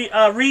and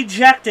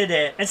rejected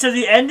it. And so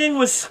the ending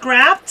was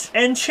scrapped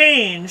and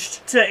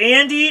changed to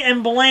Andy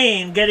and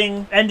Blaine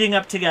ending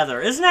up together.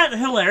 Isn't that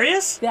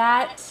hilarious?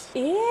 That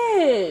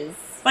is.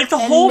 Like the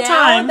And whole now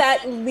time.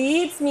 that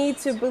leads me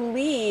to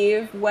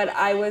believe what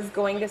I was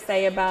going to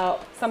say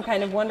about Some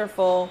Kind of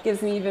Wonderful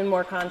gives me even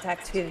more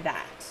context to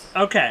that.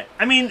 Okay.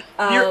 I mean,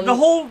 the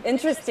whole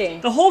Interesting.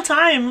 the whole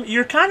time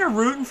you're kind of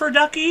rooting for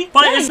Ducky,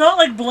 but Yeah. it's not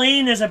like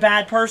Blaine is a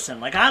bad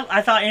person. Like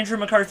I thought Andrew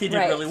McCarthy did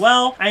Right. really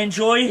well. I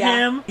enjoy Yeah.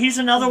 him. He's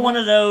another one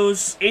of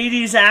those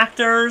 80s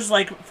actors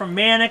like from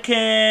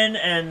Mannequin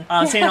and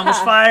St. Elmo's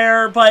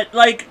Fire, but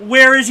like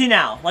where is he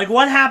now? Like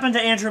what happened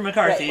to Andrew Right.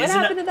 McCarthy? What Isn't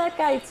happened it- to that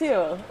guy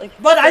too? Like,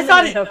 But so I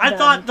thought many of I them.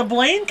 thought the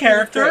Blaine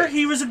character, great.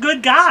 he was a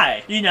good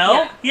guy, you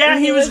know? Yeah, And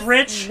he he was was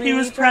rich, he really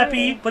was preppy,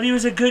 driving. but he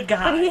was a good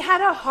guy. But he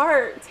had a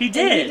heart. He And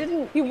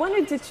did. He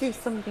wanted to choose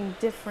something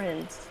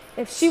different.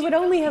 If she would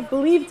only have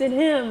believed in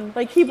him,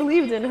 like he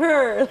believed in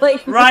her,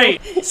 like Right.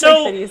 like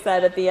So- that he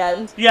said at the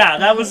end. Yeah,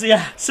 that was,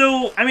 yeah.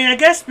 So, I mean, I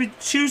guess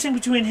choosing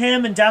between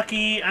him and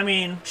Ducky, I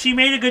mean, she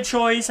made a good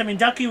choice. I mean,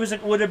 Ducky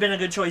would have been a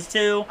good choice,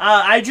 too.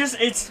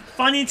 It's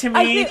funny to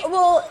I me. think,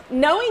 well,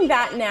 knowing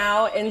that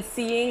now and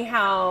seeing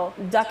how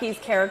Ducky's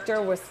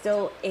character was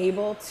still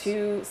able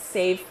to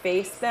save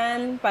face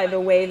then by the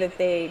way that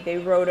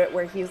they wrote it,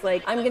 where he's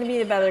like, I'm going to be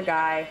the better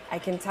guy. I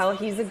can tell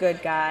he's a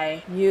good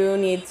guy. You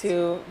need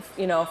to,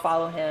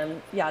 follow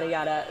him, yada,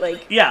 yada.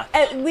 Like, Yeah.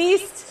 at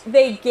least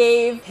they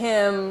gave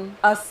him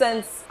a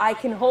sense, I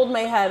can hold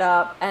my head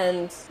up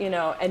and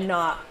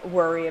not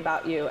worry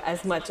about you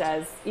as much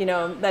as,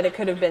 that it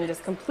could have been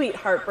just complete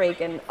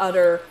heartbreak and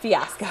utter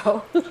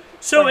fiasco.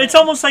 So it's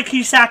almost like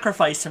he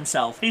sacrificed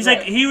himself. He's like,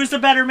 Right. he was the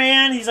better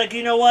man. He's like,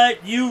 you know what?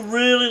 You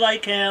really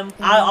like him.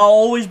 I'll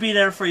always be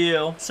there for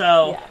you.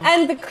 So, Yeah.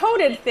 And the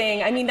coded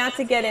thing, I mean, not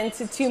to get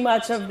into too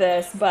much of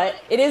this, but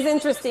it is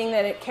interesting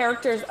that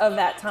characters of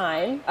that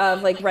time,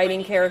 of like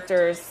writing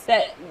characters,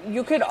 that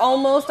you could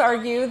almost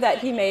argue that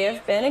he may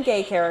have been a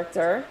gay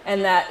character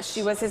and that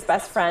she was his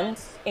best friend.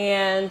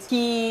 And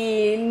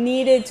he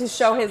needed to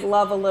show his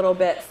love a little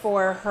bit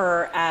for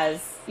her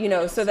as,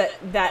 so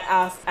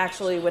that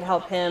actually would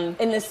help him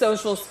in the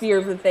social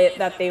sphere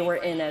that they were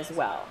in as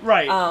well.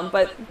 Right.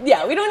 But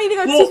yeah, we don't need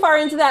to go too far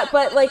into that.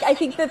 But like, I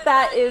think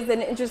that is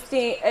an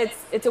interesting.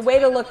 It's a way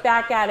to look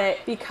back at it,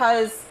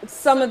 because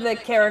some of the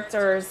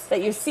characters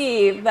that you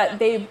see, that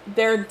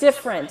they're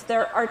different.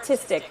 They're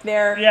artistic.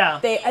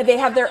 They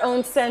have their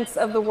own sense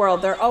of the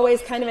world. They're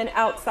always kind of an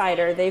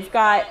outsider. They've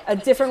got a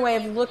different way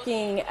of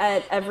looking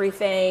at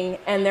everything,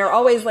 and they're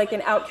always like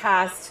an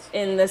outcast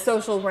in the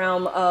social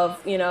realm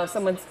of,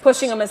 someone's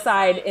pushing them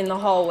aside in the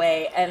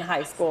hallway in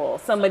high school.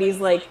 Somebody's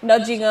like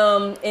nudging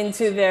them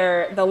into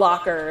the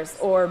lockers,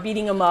 or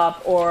beating them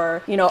up,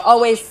 or,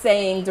 always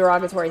saying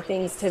derogatory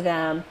things to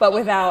them, but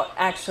without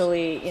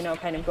actually,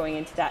 kind of going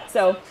into that.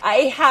 So I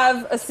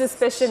have a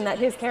suspicion that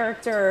his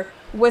character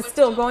was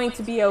still going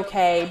to be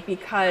okay,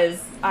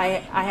 because I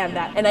have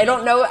that, and I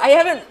don't know, I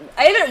haven't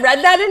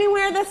read that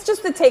anywhere. That's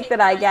just the take that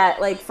I get,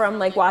 like, from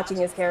like watching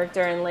his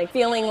character and like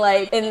feeling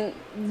like, and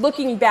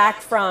looking back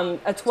from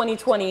a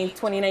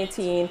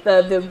 2019,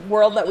 the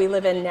world that we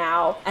live in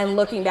now, and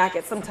looking back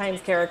at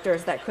sometimes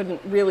characters that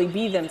couldn't really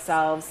be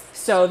themselves,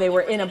 so they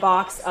were in a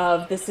box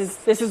of this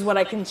is what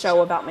I can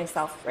show about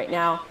myself right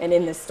now and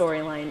in this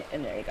storyline,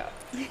 and there you go.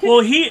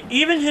 well,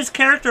 even his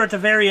character at the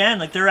very end,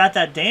 like they're at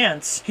that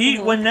dance.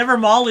 Whenever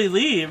Molly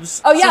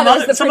leaves, Oh, yeah, that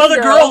was the some pretty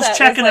other girl girls that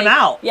checking was him like-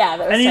 out. yeah,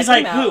 that was and he's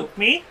checking like, him "Who? out.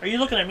 Me? Are you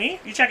looking at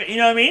me? You check it? You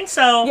know what I mean?"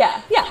 So Yeah.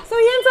 So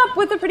he ends up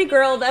with a pretty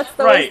girl. That's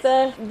Right.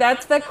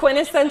 that's the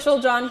quintessential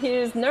John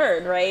Hughes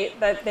nerd, right?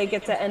 That they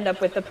get to end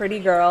up with the pretty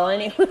girl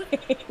anyway.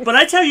 But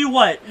I tell you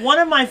what, one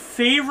of my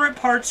favorite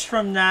parts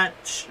from that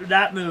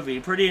movie,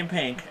 Pretty in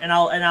Pink, and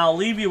I'll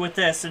leave you with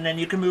this, and then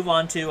you can move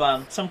on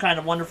to Some Kind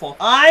of Wonderful.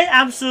 I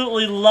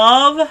absolutely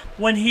love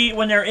when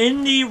they're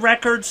in the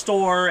record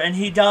store and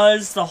he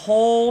does the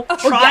whole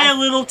try yeah. a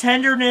little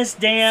tenderness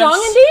dance.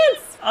 Song and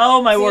dance.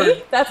 Oh my See?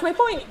 word. That's my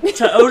point.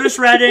 To Otis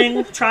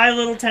Redding, Try a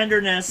Little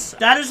Tenderness.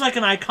 That is like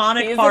an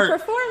iconic He's part. a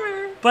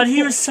performer. But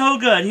he was so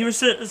good. He was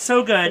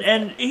so good.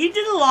 And he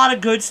did a lot of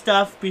good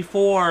stuff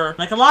before.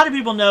 Like, a lot of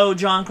people know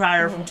John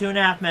Cryer from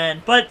 2.5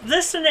 Men. But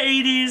this in the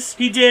 80s,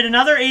 he did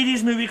another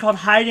 80s movie called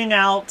Hiding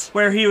Out,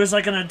 where he was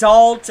like an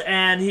adult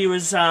and he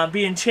was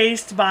being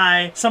chased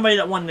by somebody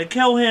that wanted to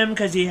kill him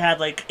because he had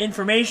like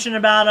information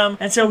about him.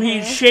 And so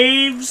he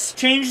shaves,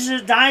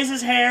 dyes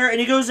his hair, and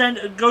he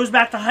goes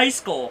back to high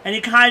school. And he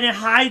kind of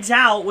hides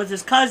out with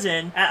his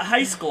cousin at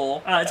high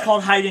school. It's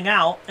called Hiding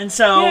Out. And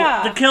so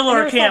Yeah, the I killer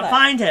never saw can't that.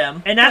 find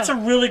him. And that's a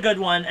really good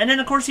one. And then,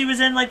 of course, he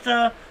was in, like,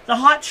 the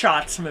Hot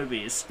Shots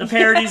movies. The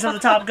parodies of the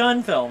Top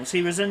Gun films.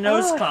 He was in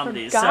those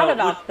comedies. I forgot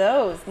about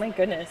those. My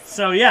goodness.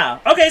 So, yeah.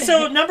 Okay,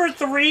 so number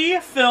 3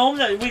 film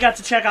that we got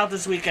to check out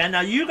this weekend. Now,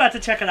 you got to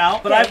check it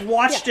out, but Okay, I've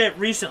watched it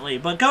recently.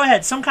 But go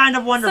ahead. Some Kind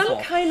of Wonderful.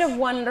 Some Kind of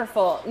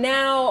Wonderful.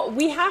 Now,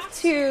 we have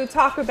to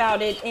talk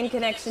about it in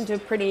connection to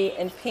Pretty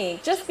in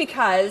Pink, just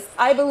because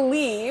I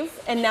believe,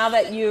 and now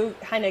that you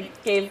kind of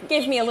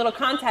gave me a little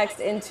context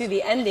into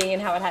the ending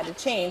and how it had to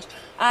change,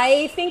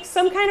 I think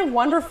Some Kind of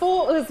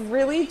Wonderful is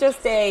really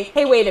just a,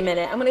 hey, wait a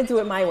minute, I'm going to do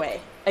it my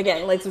way.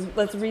 Again, let's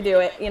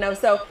redo it, you know.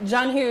 So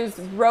John Hughes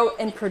wrote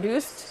and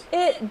produced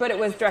it, but it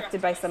was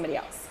directed by somebody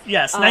else.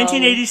 Yes,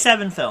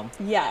 1987 film.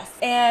 Yes,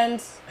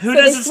 and who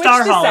so does it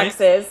star, Holly?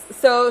 Sexes.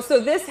 So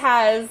this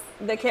has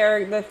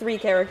the three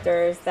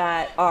characters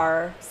that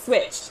are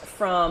switched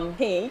from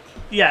Pink.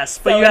 Yes,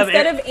 but so you have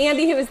instead of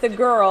Andy, who is the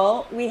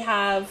girl, we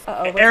have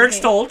Eric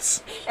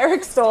Stoltz.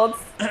 Eric Stoltz.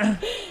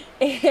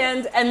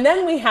 And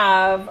then we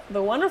have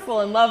the wonderful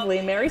and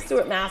lovely Mary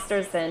Stuart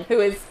Masterson, who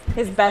is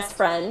his best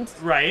friend.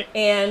 Right.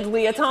 And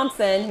Leah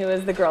Thompson, who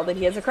is the girl that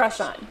he has a crush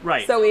on.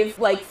 Right. So we've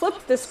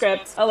flipped the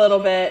script a little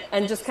bit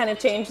and just kind of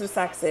changed the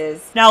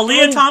sexes. Now,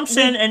 Leah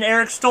Thompson and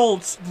Eric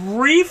Stoltz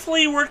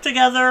briefly worked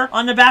together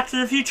on the Back to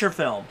the Future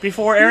film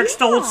before Eric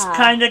Stoltz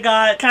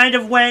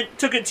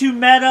took it too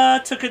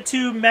meta, took it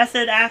too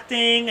method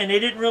acting, and they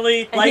didn't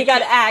really and he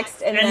got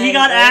axed. And he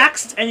got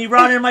axed, and you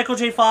brought in Michael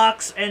J.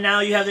 Fox, and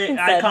now you have the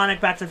iconic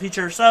Back to the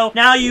Future. So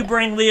now you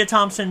bring Leah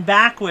Thompson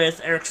back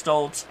with Eric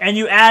Stoltz, and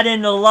you add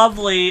in the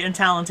lovely and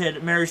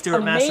talented Mary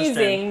Stuart Masterson.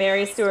 Amazing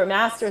Mary Stuart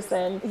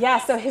Masterson. Yeah,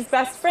 so his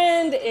best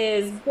friend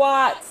is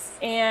Watts,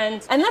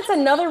 and that's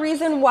another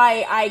reason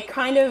why I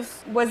kind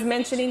of was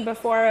mentioning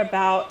before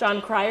about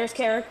John Cryer's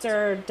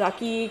character,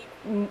 Ducky,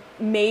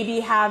 maybe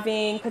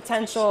having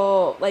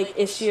potential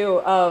issue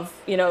of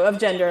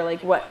gender,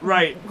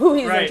 who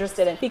he's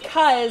interested in,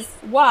 because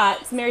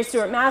Watts, Mary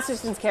Stuart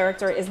Masterson's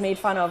character, is made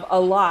fun of a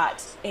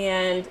lot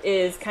and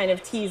is kind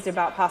of teased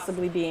about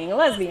possibly being a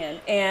lesbian.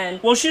 And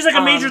she's like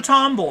a major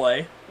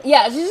tomboy.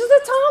 Yeah, she's just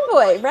a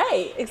tomboy,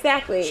 right?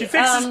 Exactly. She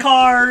fixes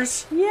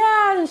cars.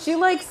 Yeah, and she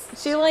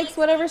likes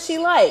whatever she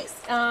likes.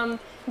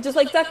 Just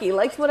like Ducky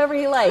likes whatever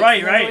he likes. Right.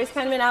 He's always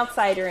kind of an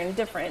outsider and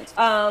different.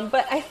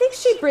 But I think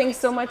she brings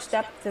so much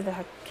depth to the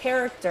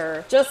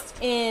character, just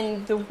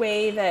in the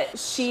way that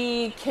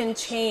she can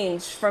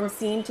change from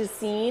scene to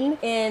scene,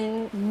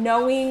 in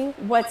knowing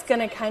what's going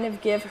to kind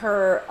of give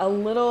her a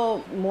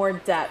little more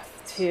depth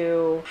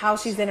to how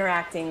she's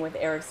interacting with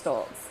Eric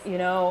Stoltz,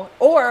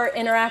 or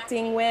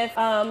interacting with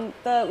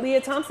the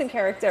Leah Thompson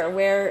character,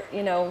 where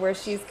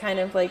she's kind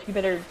of like, you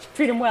better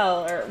treat him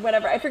well, or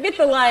whatever. I forget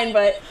the line,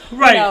 but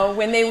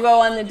when they go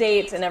on the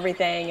date and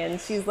everything,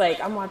 and she's like,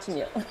 I'm watching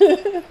you.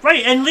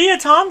 Right, and Leah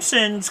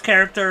Thompson's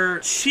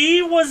character,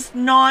 she was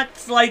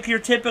not like your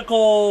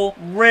typical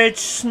rich,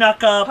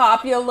 snuck up,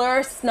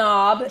 popular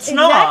snob.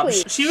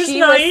 Exactly. She was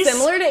nice. Was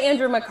similar to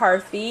Andrew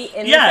McCarthy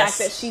in the fact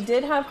that she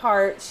did have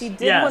heart. She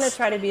did want to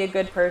try to be a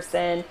good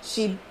person.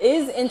 She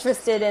is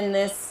interested in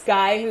this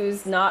guy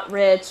who's not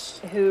rich,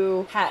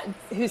 who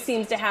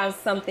seems to have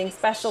something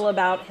special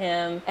about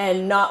him,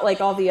 and not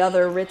like all the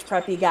other rich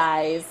preppy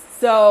guys.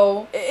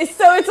 So it's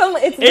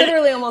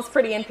literally almost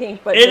Pretty in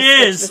Pink, but it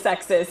is the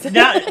sexes.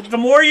 Now, the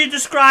more you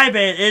describe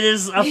it, it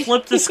is a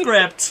flip the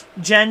script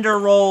gender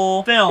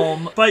role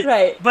film, but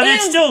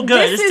it's still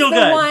good. It's still good.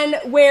 This is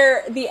the one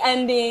where the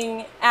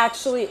ending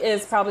actually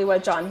is probably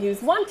what John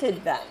Hughes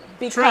wanted then.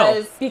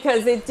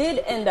 Because it did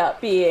end up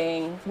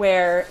being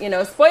where,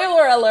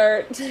 spoiler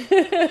alert,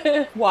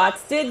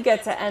 Watts did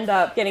get to end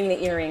up getting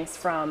the earrings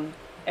from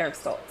Eric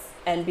Stoltz,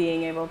 and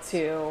being able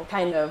to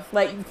kind of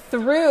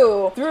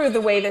through the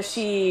way that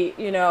she,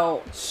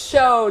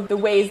 showed the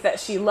ways that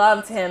she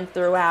loved him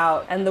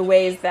throughout, and the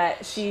ways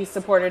that she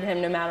supported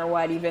him no matter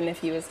what, even if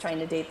he was trying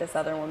to date this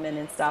other woman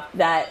and stuff,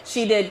 that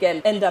she did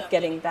end up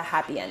getting the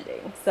happy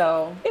ending.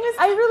 So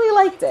I really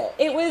liked it.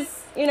 It was,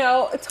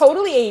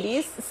 totally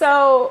 80s.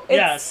 So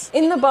it's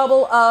in the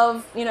bubble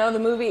of, the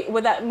movie.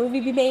 Would that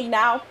movie be made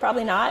now?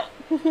 Probably not.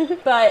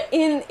 But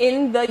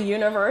in the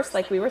universe,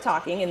 like we were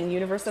talking, in the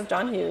universe of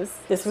John Hughes,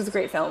 this was a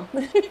great film.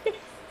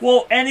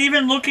 Well, and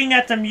even looking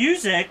at the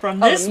music from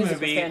this the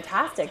music movie, was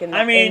fantastic.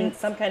 And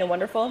Some Kind of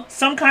Wonderful.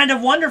 Some Kind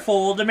of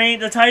Wonderful,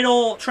 the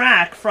title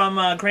track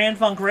from Grand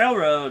Funk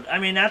Railroad. I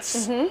mean,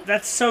 that's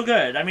so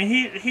good. I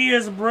mean, he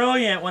is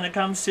brilliant when it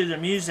comes to the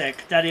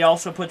music that he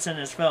also puts in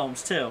his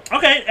films too.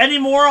 Okay, any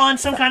more on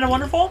Some Kind of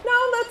Wonderful?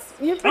 No,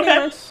 you pretty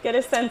much get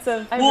a sense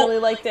of. I really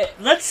liked it.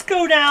 Let's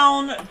go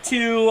down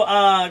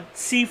to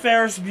see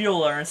Ferris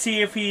Bueller and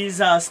see if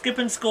he's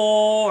skipping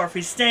school or if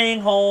he's staying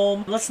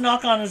home. Let's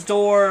knock on his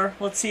door.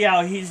 Let's see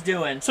how he's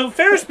doing. So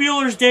Ferris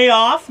Bueller's Day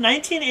Off,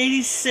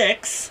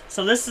 1986.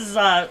 So this is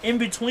in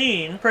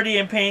between Pretty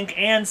in Pink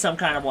and Some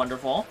Kind of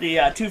Wonderful,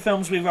 the two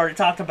films we've already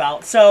talked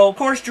about. So, of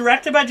course,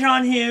 directed by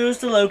John Hughes.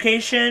 The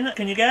location,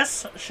 can you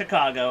guess?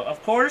 Chicago,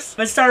 of course.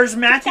 It stars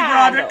Matthew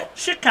Broderick.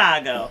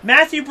 Chicago.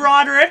 Matthew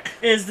Broderick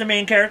is the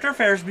main character,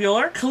 Ferris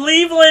Bueller.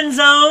 Cleveland's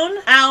own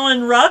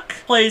Alan Ruck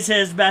plays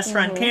his best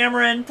friend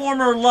Cameron.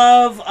 Former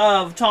love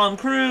of Tom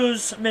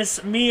Cruise,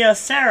 Miss Mia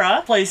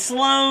Sara, plays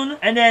Sloane.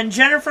 And then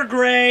Jennifer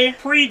Grey,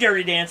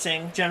 pre-Dirty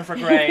Dancing Jennifer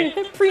Grey.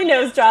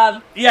 Pre-nose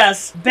job.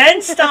 Yes.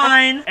 Ben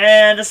Stein,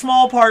 and a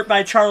small part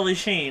by Charlie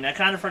Sheen. I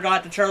kind of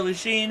forgot that Charlie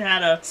Sheen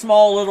had a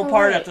small little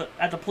part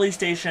at the police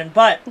station.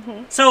 But,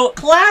 so,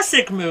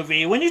 classic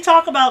movie. When you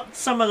talk about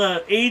some of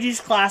the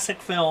 80s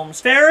classic films,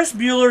 Ferris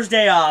Bueller's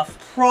Day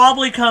Off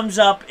probably comes comes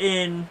up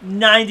in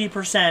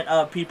 90%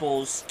 of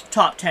people's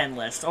top 10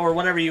 list, or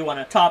whatever you want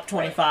to, top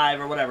 25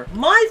 or whatever.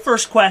 My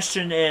first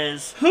question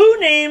is, who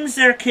names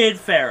their kid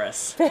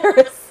Ferris?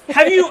 Ferris.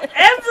 Have you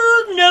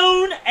ever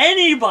known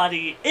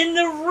anybody in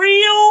the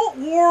real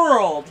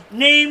world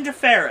named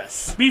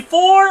Ferris?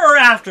 Before or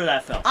after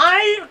that film?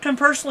 I can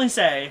personally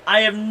say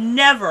I have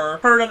never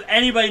heard of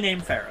anybody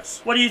named Ferris.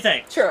 What do you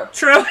think? True.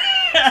 True?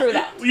 True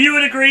that. You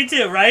would agree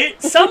too,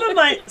 right? Some of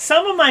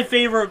my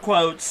favorite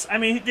quotes, I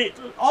mean,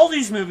 all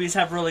these movies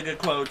have really good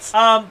quotes.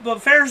 But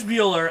Ferris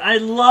Bueller, I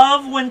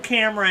love when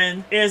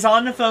Cameron is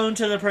on the phone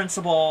to the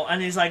principal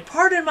and he's like,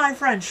 "Pardon my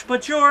French,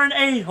 but you're an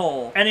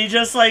a-hole." And he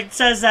just like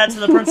says that to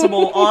the principal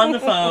on the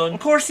phone. Of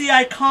course, the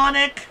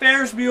iconic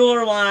Ferris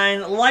Bueller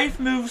line, "Life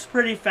moves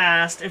pretty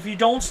fast. If you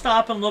don't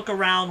stop and look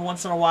around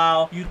once in a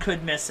while, you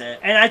could miss it."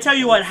 And I tell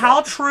you what,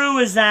 how true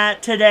is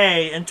that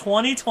today in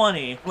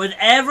 2020 with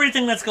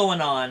everything that's going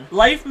on?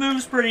 Life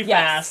moves pretty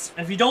fast.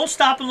 If you don't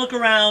stop and look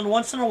around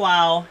once in a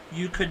while,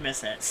 you could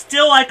miss it.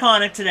 Still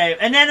iconic today.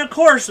 And then, of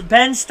course,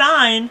 Ben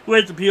Stein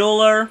with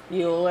Bueller.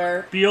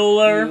 Bueller.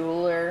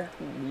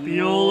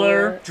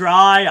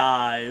 Dry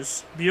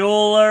eyes.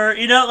 Bueller.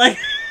 You know, like...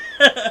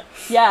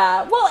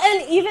 Yeah, well,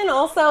 and even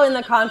also in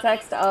the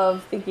context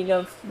of thinking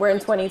of, we're in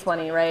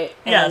 2020, right?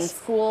 And Yes.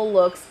 school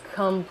looks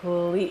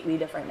completely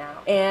different now.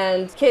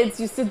 And kids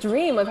used to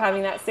dream of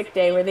having that sick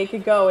day where they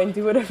could go and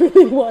do whatever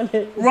they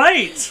wanted.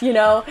 Right. You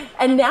know?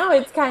 And now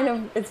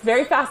it's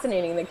very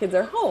fascinating that kids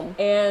are home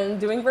and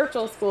doing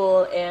virtual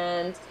school.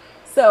 And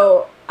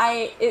so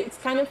it's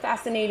kind of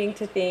fascinating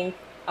to think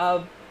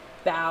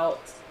about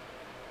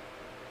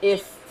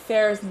if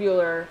Ferris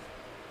Bueller,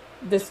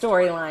 the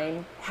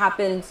storyline,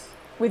 happened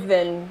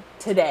within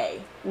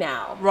today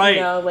now. Right.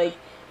 You know, like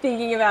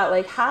thinking about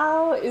like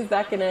how is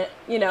that gonna,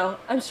 you know,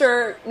 I'm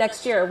sure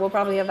next year we'll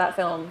probably have that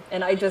film,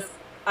 and I just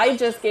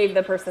gave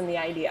the person the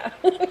idea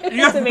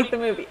to make the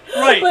movie.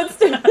 Right.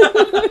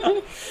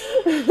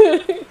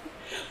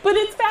 But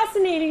it's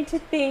fascinating to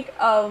think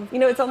of, you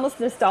know, it's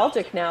almost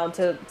nostalgic now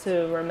to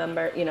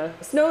remember, you know,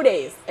 snow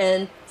days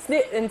and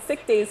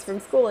sick days from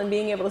school and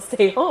being able to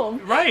stay home.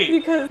 Right.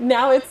 Because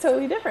now it's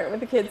totally different with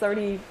the kids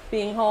already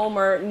being home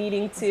or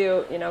needing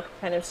to, you know,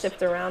 kind of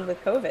shift around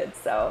with COVID.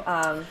 So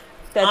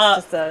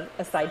that's just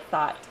a side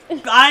thought.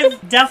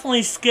 I've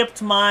definitely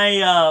skipped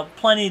my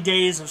plenty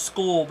days of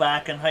school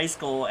back in high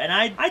school, and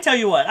I tell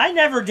you what, I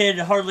never did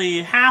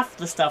hardly half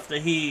the stuff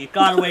that he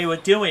got away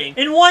with doing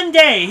in one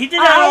day. He did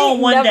that all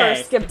in one day. I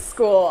never skipped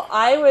school.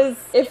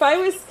 If I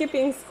was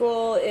skipping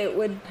school, it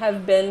would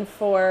have been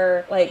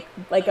for like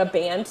a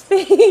band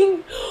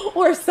thing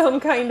or some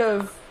kind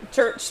of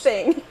church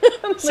thing.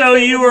 So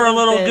you were a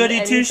little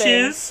goody two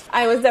shoes?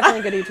 I was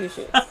definitely goody two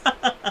shoes.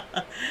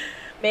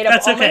 Made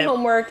up all my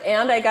homework,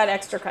 and I got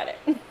extra credit.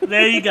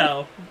 There you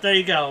go. There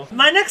you go.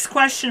 My next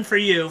question for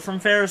you from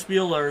Ferris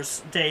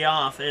Bueller's Day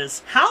Off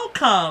is, how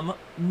come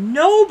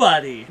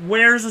nobody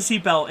wears a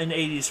seatbelt in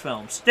 80s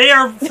films? They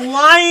are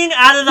flying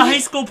out of the high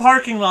school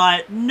parking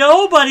lot.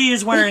 Nobody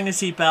is wearing a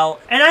seatbelt.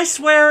 And I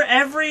swear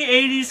every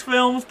 80s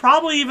films,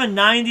 probably even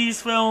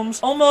 90s films,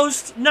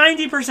 almost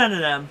 90% of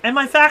them, and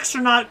my facts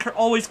are not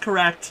always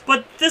correct,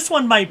 but this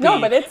one might be. No,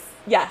 but it's...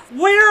 Yes.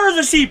 Where are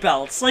the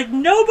seatbelts? Like,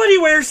 nobody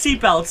wears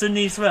seatbelts in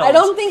these films. I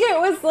don't think it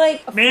was,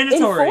 like,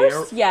 mandatory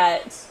enforced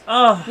yet.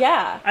 Oh.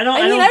 Yeah. I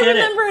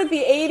remember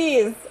the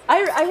 80s.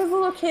 I was a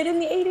little kid in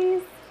the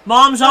 80s.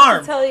 Mom's Not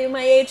arm. to tell you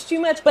my age too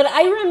much, but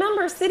I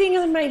remember sitting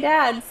on my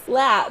dad's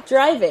lap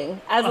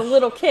driving as a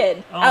little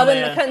kid out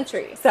in the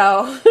country.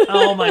 So.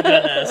 Oh my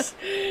goodness.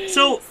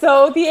 So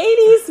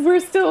the 80s were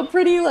still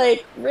pretty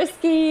like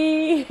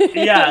risky.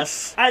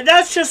 Yes,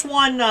 that's just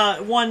one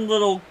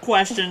little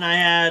question I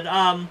had.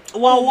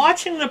 While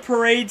watching the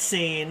parade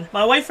scene,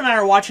 my wife and I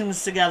are watching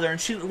this together,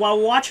 and while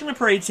watching the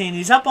parade scene,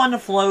 he's up on the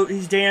float,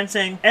 he's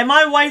dancing, and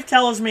my wife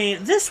tells me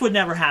this would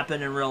never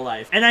happen in real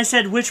life. And I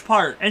said, which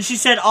part? And she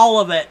said, all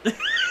of it.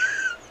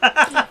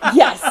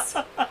 Yes,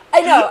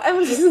 I know. I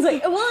was just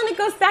like, well, and it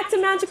goes back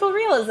to magical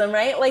realism,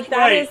 right? Like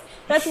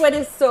that's what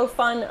is so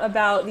fun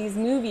about these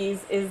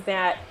movies is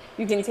that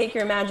you can take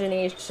your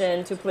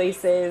imagination to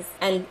places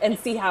and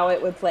see how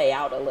it would play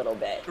out a little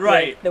bit.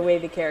 Right. Like the way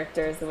the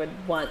characters would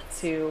want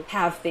to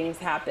have things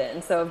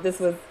happen. So if this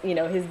was, you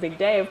know, his big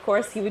day, of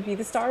course, he would be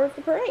the star of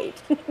the parade.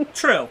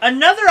 True.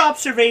 Another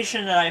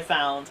observation that I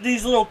found,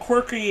 these little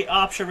quirky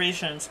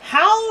observations,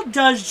 how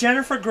does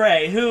Jennifer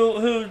Grey,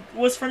 who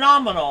was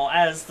phenomenal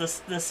as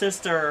the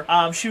sister,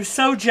 she was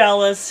so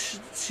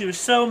jealous, she was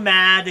so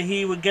mad that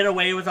he would get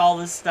away with all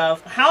this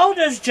stuff. How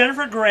does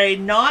Jennifer Grey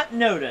not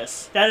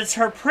notice that it's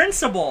her principal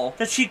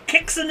that she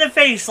kicks in the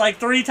face like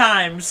 3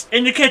 times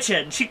in the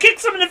kitchen? She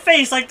kicks him in the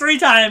face like 3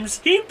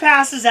 times. He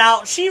passes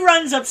out. She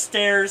runs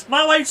upstairs.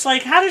 My wife's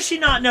like, how does she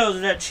not know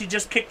that she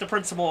just kicked the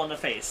principal in the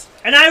face?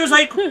 And I was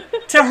like,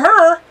 to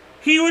her,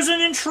 he was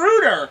an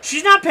intruder.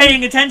 She's not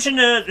paying attention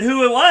to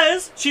who it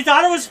was. She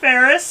thought it was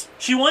Ferris.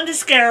 She wanted to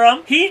scare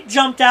him. He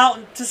jumped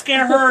out to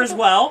scare her as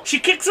well. She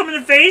kicks him in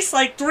the face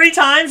like 3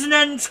 times and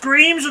then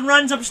screams and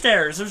runs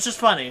upstairs. It was just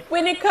funny.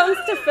 When it comes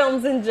to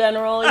films in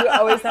general, you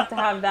always have to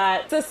have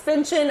that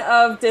suspension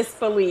of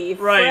disbelief.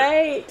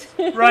 Right.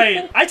 Right.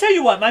 Right. I tell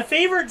you what, my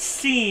favorite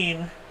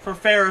scene for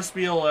Ferris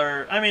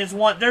Bueller, I mean, it's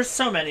one. There's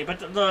so many, but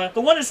the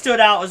one that stood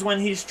out was when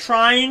he's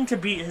trying to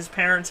beat his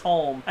parents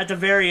home at the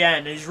very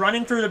end. He's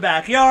running through the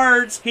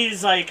backyards.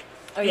 He's like,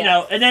 you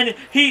know, and then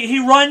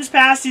he runs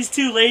past these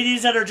 2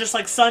 ladies that are just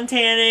like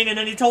suntanning, and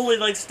then he totally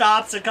like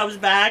stops and comes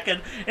back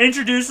and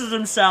introduces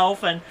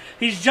himself, and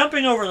he's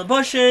jumping over the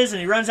bushes,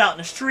 and he runs out in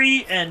the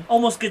street and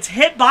almost gets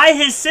hit by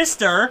his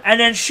sister, and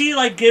then she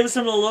like gives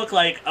him a look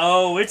like,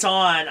 oh, it's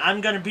on,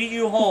 I'm gonna beat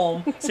you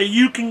home so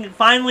you can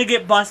finally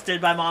get busted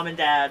by mom and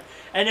dad.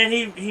 And then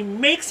he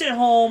makes it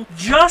home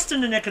just in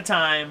the nick of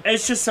time.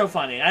 It's just so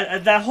funny.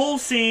 That whole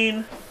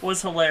scene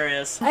was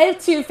hilarious. I have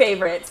 2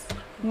 favorites.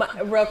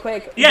 Real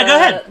quick. Yeah, go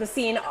ahead. The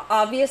scene,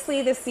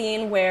 obviously the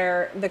scene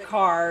where the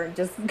car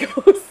just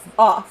goes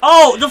off.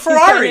 Oh, the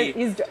Ferrari.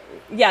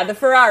 Yeah, the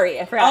Ferrari.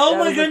 I forgot. Oh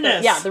my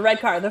goodness. The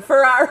red car. The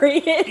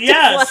Ferrari.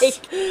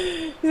 Yes.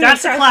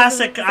 That's a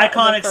classic,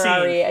 iconic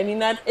scene. I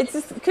mean, it's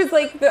just, because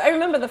like, I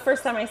remember the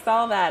first time I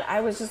saw that,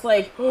 I was just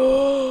like,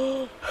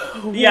 oh,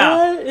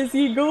 yeah. What is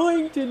he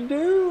going to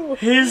do?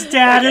 His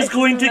dad is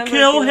going to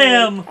kill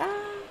him. Like,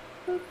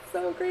 that's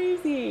so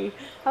crazy.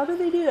 How did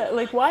they do that?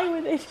 Like, why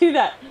would they do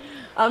that?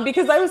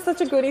 Because I was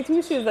such a goody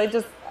two shoes,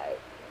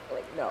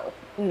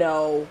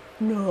 no,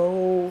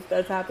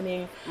 that's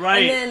happening.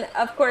 Right. And then,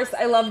 of course,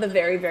 I love the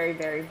very, very,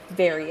 very,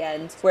 very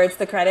end, where it's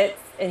the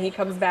credits, and he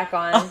comes back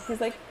on.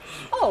 He's like,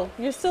 oh,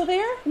 you're still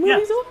there? The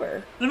movie's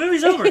over. The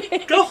movie's over.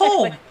 Go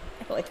home.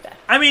 I like that.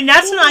 I mean,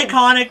 that's an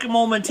iconic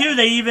moment, too.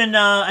 They even,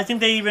 I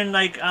think they even,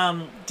 like,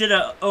 did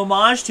a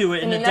homage to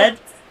it in the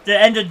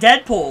end of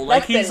Deadpool.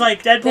 Like,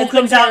 Deadpool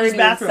comes out in his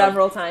bathroom.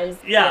 Several times.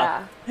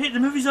 Yeah. Hey, the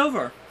movie's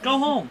over. Go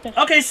home.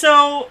 Okay,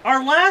 so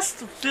our last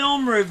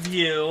film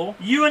review,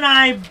 you and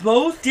I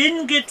both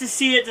didn't get to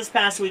see it this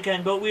past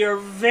weekend, but we are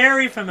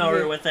very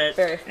familiar with it.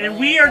 Very familiar, and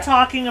we are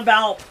talking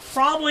about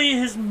probably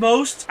his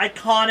most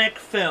iconic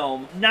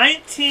film,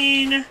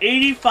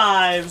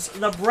 1985's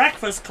The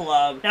Breakfast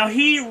Club. Now,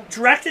 he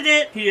directed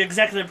it, he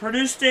executive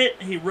produced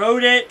it, he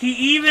wrote it, he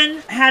even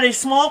had a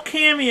small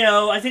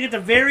cameo, I think at the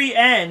very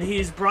end.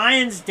 He's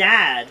Brian's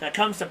dad that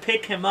comes to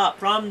pick him up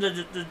from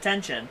the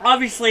detention.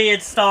 Obviously,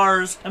 it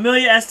stars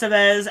Amelia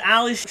Estevez,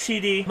 Ali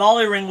Sheedy,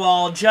 Molly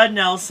Ringwald, Judd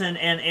Nelson,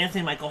 and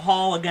Anthony Michael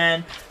Hall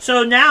again.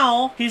 So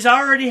now, he's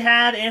already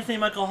had Anthony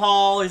Michael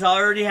Hall, he's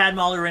already had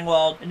Molly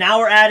Ringwald, and now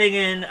we're adding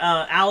in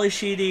Ali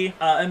Sheedy,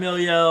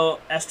 Emilio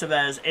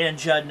Estevez, and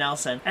Judd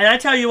Nelson. And I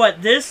tell you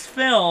what, this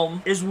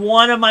film is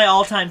one of my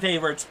all-time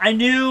favorites. I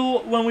knew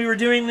when we were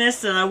doing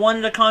this that I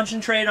wanted to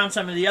concentrate on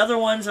some of the other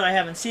ones that I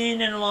haven't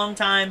seen in a long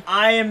time.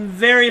 I am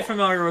very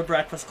familiar with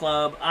Breakfast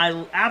Club.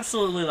 I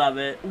absolutely love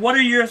it. What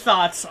are your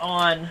thoughts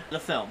on the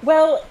film?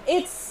 Well,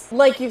 it's,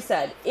 like you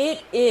said,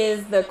 it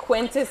is the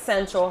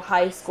quintessential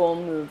high school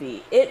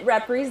movie. It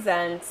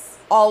represents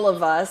all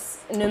of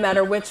us, no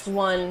matter which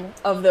one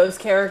of those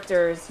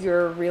characters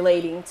you're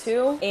relating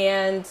to.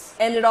 And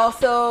it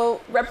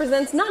also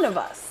represents none of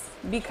us,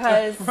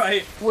 because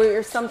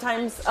we're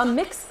sometimes a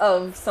mix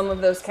of some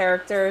of those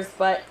characters,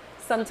 but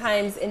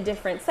sometimes in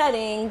different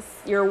settings,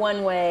 you're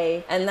one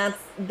way, and that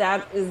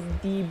is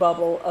the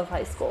bubble of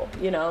high school.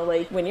 You know,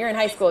 like when you're in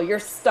high school, you're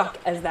stuck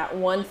as that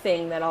one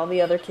thing that all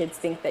the other kids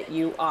think that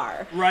you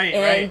are.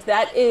 And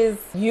that is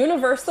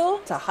universal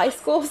to high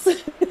schools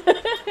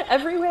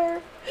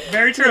everywhere.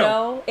 Very true. You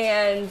know?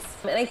 And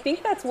I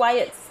think that's why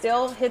it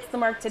still hits the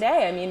mark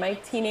today. I mean, my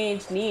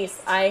teenage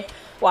niece, I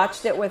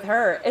watched it with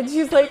her, and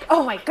she's like,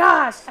 oh my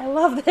gosh, I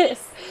love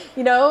this,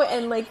 you know?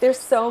 And like, there's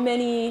so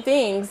many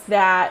things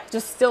that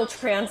just still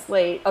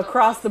translate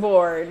across the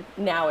board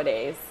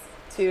nowadays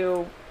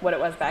to what it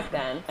was back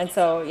then. And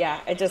so, yeah,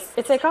 it's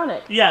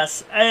iconic.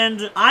 Yes,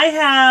 and I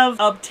have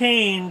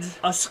obtained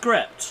a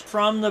script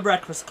from the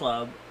Breakfast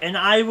Club, and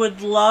I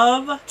would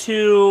love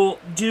to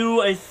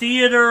do a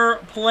theater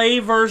play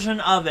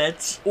version of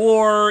it,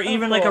 or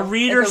even like a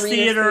reader's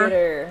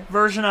theater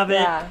version of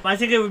it. I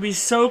think it would be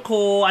so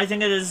cool. I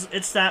think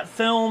it's that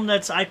film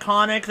that's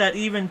iconic that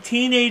even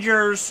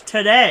teenagers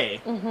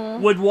today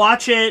would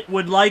watch it,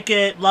 would like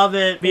it, love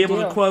it, be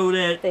able to quote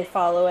it. They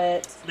follow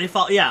it.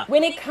 Yeah.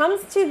 When it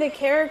comes to the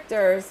characters,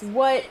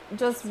 what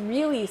just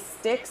really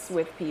sticks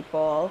with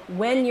people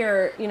when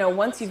you're, you know,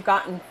 once you've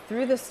gotten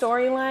through the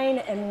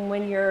storyline and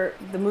when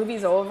the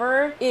movie's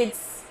over,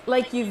 it's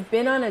like you've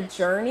been on a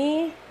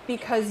journey,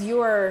 because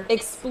you're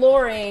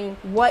exploring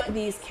what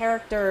these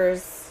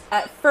characters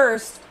at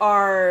first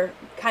are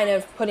kind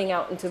of putting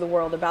out into the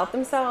world about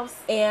themselves.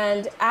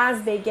 And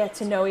as they get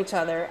to know each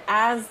other,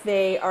 as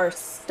they are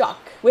stuck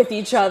with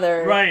each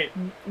other, right,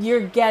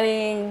 you're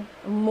getting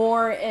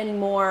more and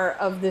more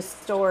of the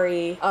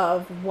story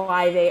of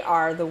why they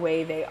are the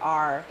way they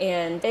are.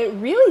 And it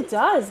really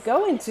does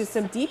go into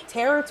some deep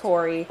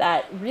territory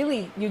that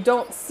really you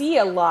don't see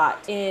a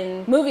lot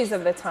in movies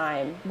of the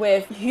time,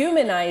 with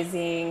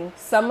humanizing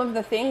some of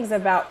the things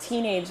about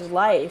teenage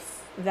life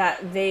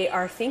that they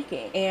are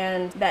thinking,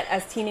 and that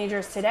as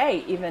teenagers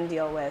today even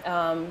deal with.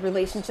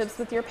 Relationships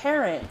with your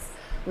parents,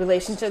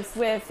 relationships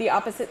with the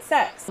opposite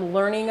sex,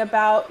 learning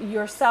about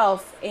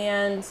yourself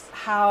and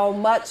how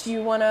much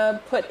you want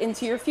to put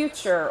into your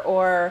future,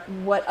 or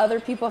what other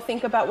people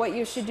think about what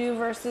you should do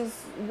versus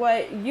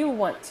what you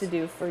want to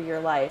do for your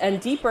life. And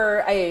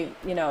deeper,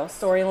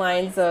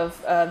 storylines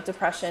of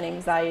depression,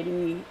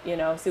 anxiety,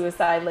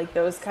 suicide, like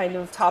those kind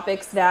of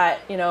topics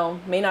that,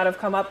 may not have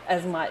come up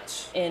as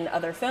much in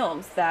other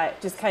films, that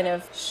just kind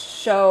of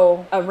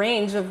show a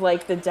range of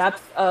like the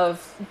depth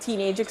of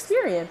teenage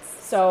experience.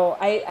 So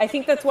I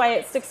think that's why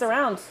it sticks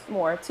around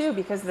more too,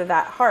 because of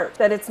that heart.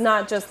 That it's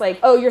not just like,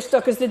 oh, you're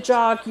stuck as the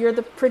jock, you're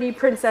the pretty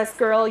princess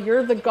girl,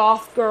 you're the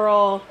goth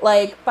girl.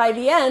 Like by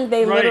the end,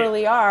 they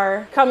literally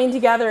are coming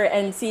together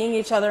and seeing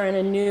each other in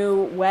a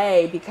new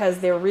way, because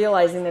they're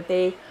realizing that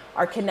they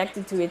are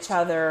connected to each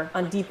other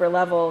on deeper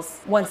levels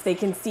once they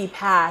can see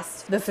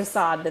past the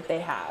facade that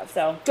they have.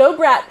 So go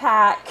Brat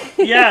Pack.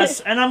 Yes,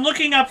 and I'm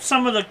looking up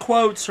some of the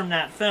quotes from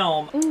that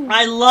film.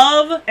 I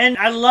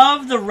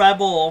love the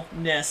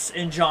rebelness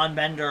in John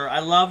Bender. I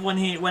love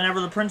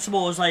whenever the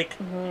principal is like,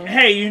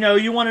 hey,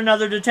 you want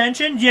another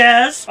detention?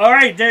 Yes. All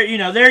right, there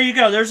you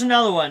go. There's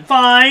another one.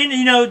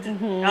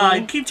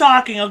 Fine, keep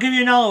talking. I'll give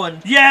you another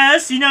one.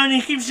 Yes, and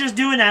he keeps just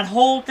doing that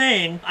whole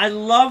thing. I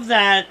love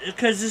that,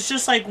 because it's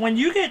just like when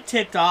you get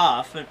ticked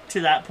off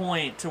to that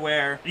point to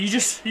where you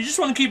just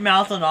want to keep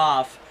mouthing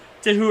off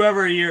to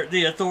whoever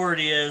the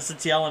authority is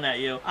that's yelling at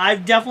you.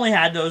 I've definitely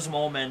had those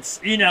moments,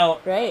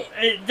 Right.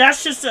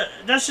 That's just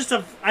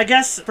a, I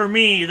guess for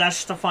me, that's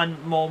just a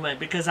fun moment,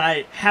 because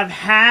I have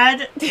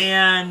had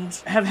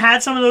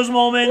some of those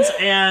moments,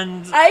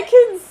 and I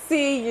can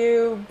see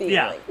you being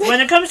like when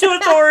it comes to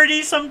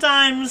authority,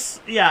 sometimes,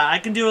 I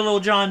can do a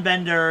little John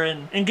Bender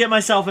and get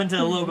myself into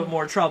a little bit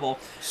more trouble.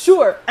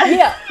 Sure.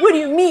 Yeah. What do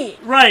you mean?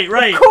 Right.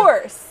 Of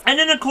course. And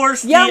then, of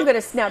course, I'm going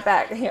to snap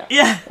back.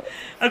 Yeah.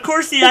 Of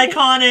course, the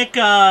iconic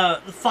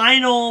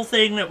final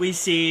thing that we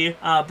see,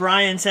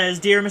 Brian says,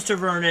 "Dear Mr.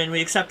 Vernon,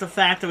 we accept the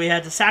fact that we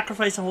had to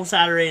sacrifice a whole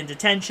Saturday in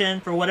detention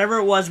for whatever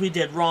it was we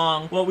did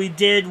wrong. What we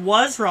did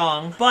was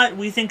wrong, but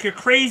we think you're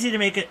crazy to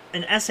make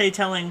an essay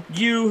telling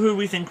you who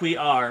we think we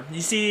are.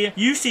 You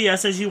see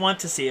us as you want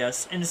to see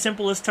us, in the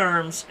simplest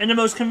terms, in the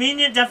most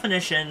convenient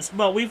definitions,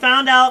 but we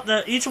found out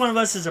that each one of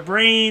us is a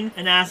brain,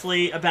 an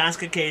athlete, a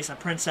basket case, a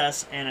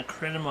princess, and a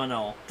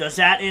criminal." Does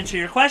that answer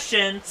your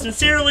question?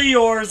 Sincerely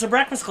yours, The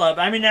Breakfast Club.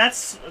 I mean,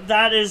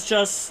 that is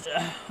just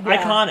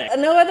iconic.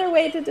 No other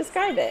way to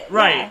describe it.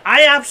 Right. Yeah.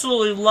 I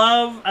absolutely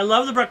love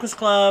The Breakfast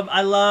Club.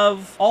 I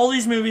love all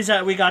these movies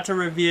that we got to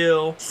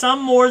review.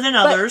 Some more than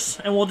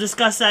others, and we'll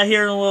discuss that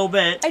here in a little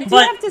bit. I do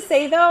have to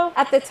say, though,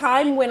 at the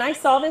time when I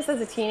saw this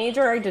as a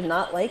teenager, I did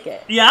not like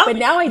it. Yeah? But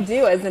now I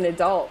do as an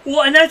adult.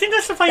 Well, and I think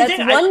that's the funny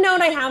thing. That's one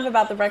note I have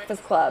about The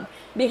Breakfast Club.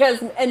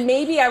 And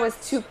maybe I was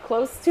too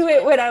close to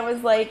it when I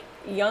was like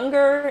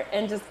younger,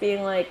 and just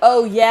being like,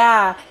 oh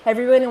yeah,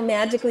 everyone will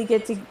magically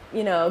get to,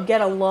 get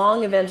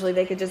along eventually.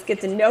 They could just get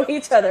to know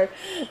each other,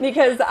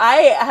 because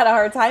I had a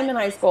hard time in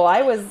high school.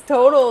 I was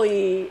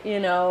totally,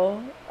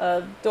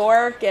 a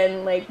dork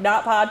and like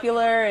not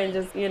popular, and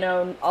just,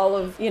 all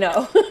of,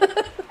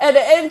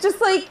 and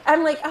just like,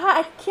 I'm like,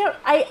 I can't,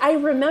 I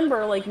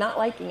remember like not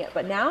liking it,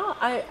 but now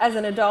as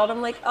an adult,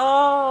 I'm like,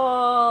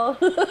 oh,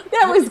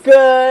 that was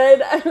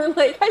good. I'm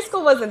like, high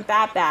school wasn't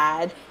that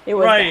bad. It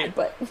was bad,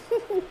 but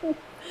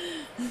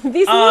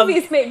these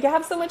movies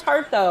have so much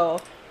heart,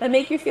 though, that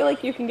make you feel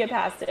like you can get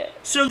past it.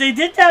 So they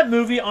did that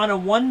movie on a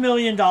 $1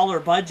 million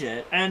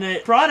budget, and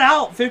it brought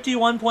out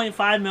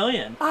 $51.5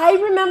 million. I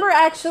remember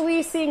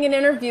actually seeing an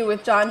interview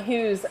with John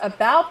Hughes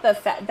about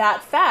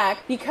that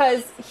fact,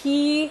 because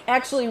he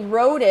actually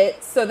wrote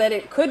it so that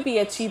it could be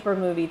a cheaper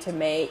movie to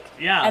make.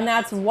 Yeah. And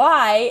that's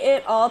why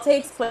it all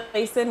takes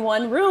place in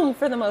one room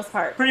for the most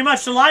part. Pretty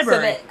much the library.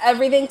 So that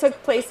everything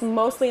took place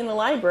mostly in the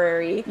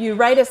library. You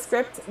write a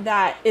script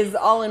that is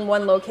all in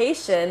one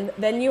location,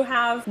 then you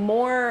have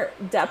more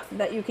depth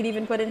that you could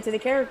even put into the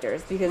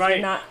characters, because you're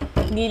not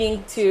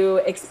needing to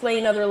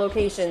explain other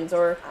locations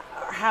or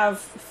have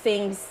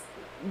things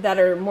that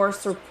are more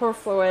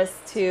superfluous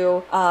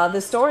to the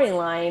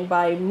storyline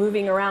by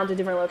moving around to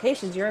different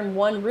locations. You're in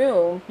one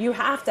room. You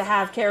have to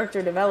have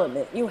character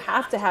development. You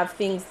have to have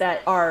things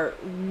that are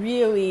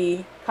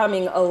really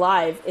coming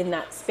alive in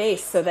that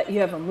space so that you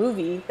have a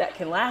movie that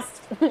can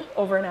last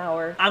over an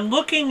hour. I'm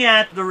looking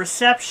at the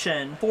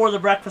reception for The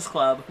Breakfast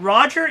Club.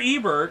 Roger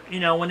Ebert, you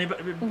know, when they,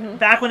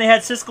 back when they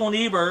had Siskel and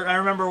Ebert, I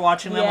remember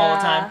watching them all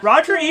the time.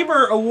 Roger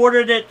Ebert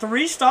awarded it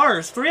 3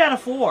 stars, 3 out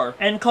of 4,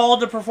 and called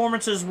the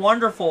performances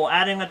wonderful,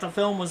 adding that the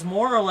film was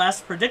more or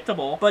less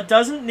predictable, but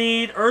doesn't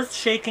need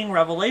earth-shaking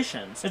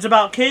revelations. It's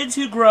about kids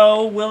who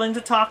grow, willing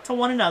to talk to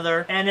one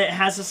another, and it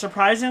has a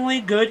surprisingly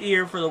good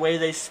ear for the way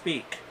they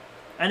speak.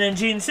 And then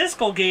Gene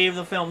Siskel gave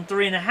the film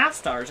 3.5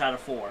 stars out of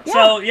 4. Yeah.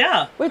 So,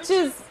 yeah. Which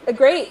is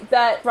great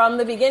that from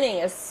the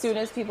beginning, as soon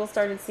as people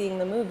started seeing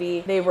the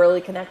movie, they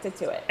really connected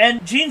to it.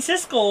 And Gene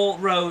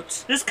Siskel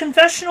wrote, "This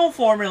confessional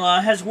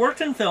formula has worked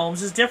in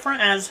films as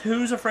different as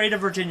Who's Afraid of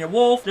Virginia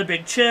Woolf, The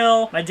Big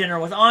Chill, My Dinner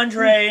with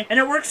Andre, and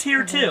it works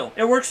here too.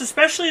 It works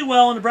especially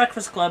well in The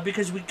Breakfast Club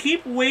because we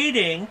keep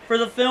waiting for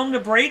the film to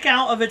break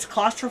out of its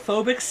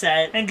claustrophobic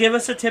set and give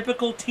us a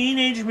typical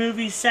teenage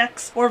movie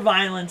sex or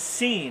violence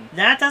scene.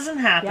 That doesn't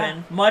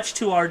happen, much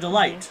to our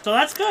delight." So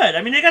that's good.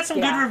 I mean, they got some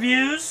good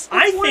reviews.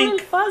 It's warm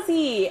and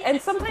fuzzy, and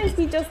sometimes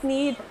we just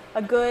need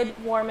a good,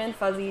 warm and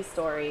fuzzy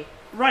story.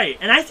 Right,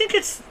 and I think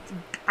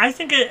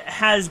it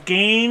has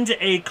gained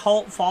a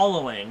cult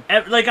following.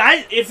 Like,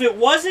 if it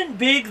wasn't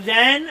big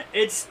then,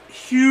 it's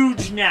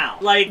huge now.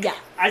 Like,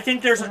 I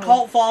think there's a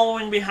cult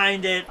following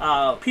behind it.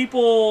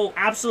 People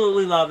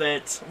absolutely love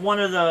it. One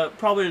of the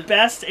probably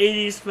best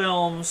 80s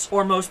films,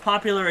 or most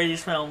popular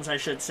 80s films, I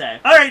should say.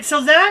 Alright,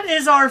 so that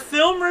is our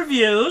film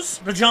reviews,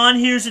 the John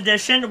Hughes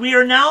edition. We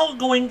are now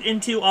going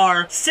into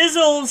our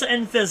sizzles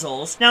and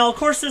fizzles. Now, of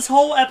course, this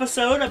whole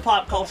episode of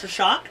Pop Culture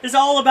Shock is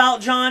all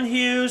about John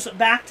Hughes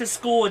back to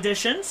school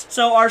editions.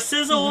 So our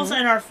sizzles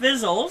and our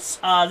fizzles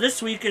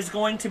this week is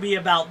going to be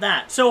about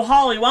that. So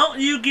Holly, why don't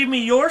you give me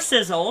your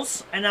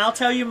sizzles and I'll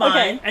tell you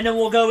mine, and then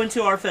we'll go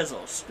into our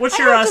fizzles. What's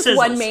your just sizzles?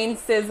 One main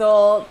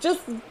sizzle.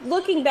 Just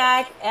looking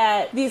back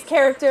at these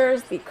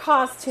characters, the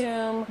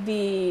costume,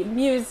 the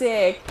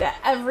music,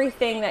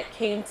 everything that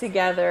came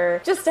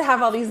together, just to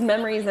have all these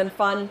memories and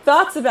fun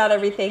thoughts about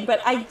everything.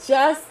 But I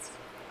just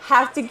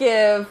have to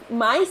give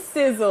my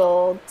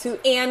sizzle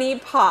to Annie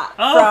Potts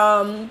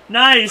from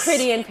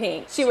Pretty in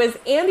Pink. She was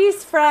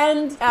Andy's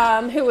friend,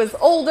 who was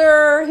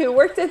older, who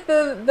worked at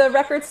the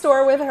record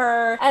store with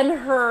her, and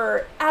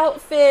her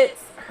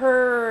outfits,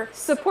 her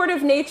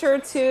supportive nature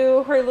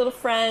to her little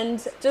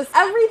friend, just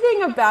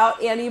everything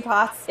about Annie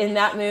Potts in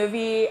that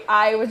movie,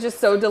 I was just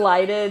so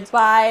delighted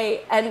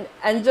by. And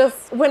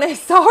just when I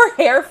saw her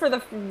hair for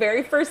the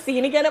very first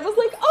scene again, it was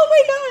like, oh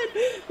my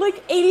god,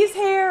 like 80s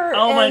hair.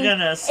 Oh my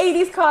goodness.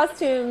 80s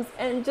costumes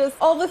and just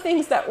all the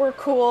things that were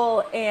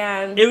cool.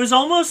 And it was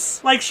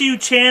almost like she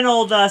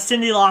channeled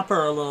Cyndi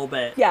Lauper a little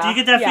bit. Yeah. Do you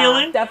get that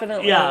feeling?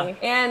 Definitely. Yeah.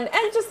 And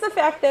just the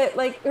fact that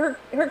like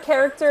her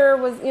character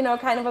was, you know,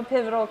 kind of a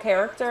pivotal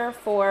character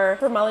for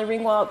Molly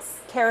Ringwald's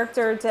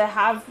character to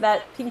have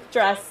that pink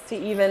dress to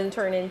even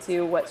turn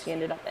into what she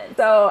ended up in.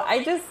 So I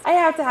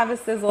have to have a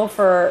sizzle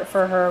for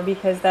her,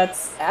 because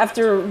that's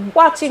after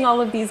watching all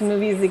of these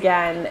movies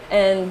again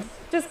and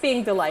just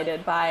being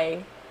delighted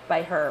by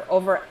her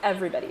over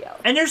everybody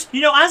else. And there's, you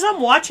know, as I'm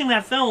watching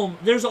that film,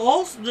 there's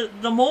also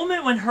the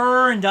moment when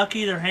her and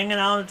Ducky, they're hanging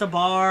out at the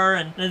bar,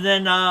 and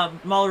then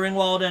Molly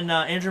Ringwald and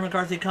Andrew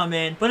McCarthy come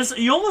in. But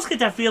you almost get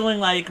that feeling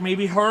like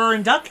maybe her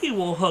and Ducky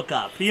will hook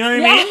up. You know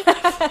what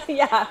I mean?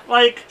 Yeah.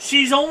 Like,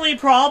 she's only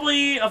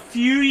probably a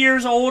few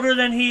years older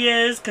than he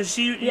is, because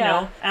she, you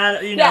know, she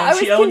owned that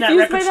record store. I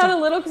was confused by that a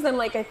little, because I'm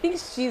like, I think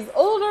she's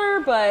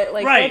older, but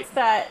like, what's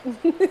that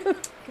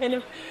kind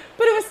of?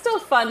 But it was still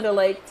fun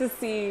to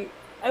see.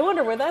 I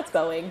wonder where that's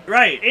going.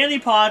 Right. Annie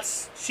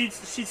Potts, she's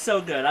so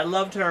good. I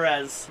loved her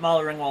as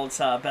Molly Ringwald's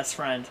best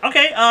friend.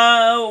 Okay,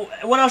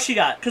 what else you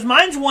got? Because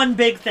mine's one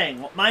big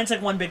thing. Mine's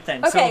like one big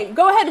thing. Okay, so,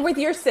 go ahead with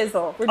your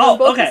sizzle. We're doing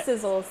both the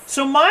sizzles.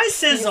 So my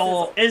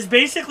sizzle is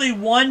basically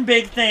one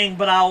big thing,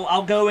 but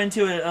I'll go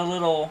into it a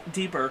little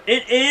deeper.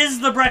 It is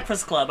The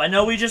Breakfast Club. I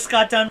know we just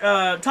got done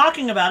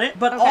talking about it,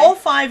 but all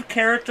 5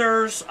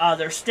 characters,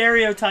 their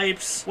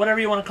stereotypes, whatever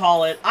you want to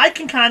call it, I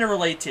can kind of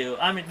relate to.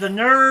 I mean, the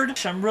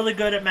nerd, I'm really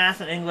good at math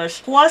and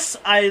English. Plus,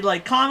 I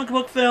like comic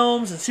book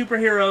films and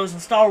superheroes and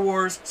Star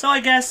Wars, so I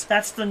guess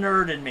that's the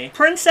nerd in me.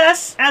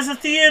 Princess, as a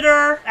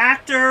theater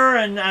actor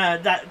and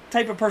that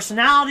type of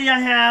personality I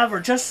have, or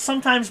just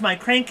sometimes my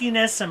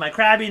crankiness and my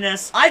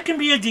crabbiness, I can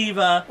be a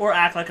diva or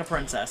act like a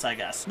princess, I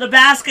guess. The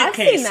basket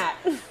case. Seen that.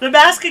 The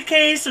basket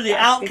case or the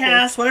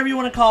outcast, whatever you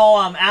want to call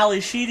Ali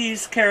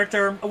Sheedy's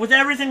character. With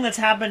everything that's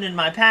happened in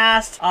my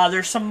past,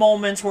 there's some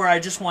moments where I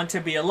just want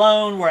to be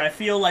alone, where I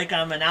feel like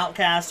I'm an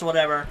outcast or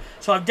whatever.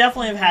 So I've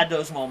definitely have had those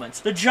those moments.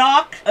 The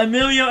Jock,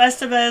 Emilio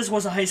Estevez,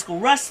 was a high school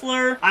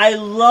wrestler. I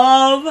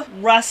love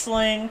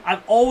wrestling.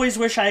 I've always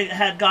wished I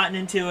had gotten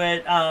into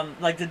it,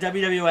 like the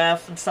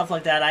WWF and stuff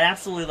like that. I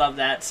absolutely love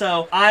that.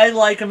 So I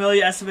like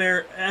Emilio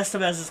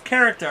Estevez's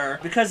character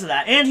because of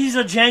that. And he's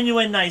a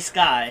genuine nice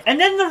guy. And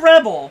then the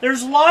Rebel.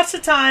 There's lots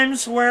of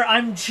times where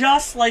I'm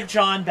just like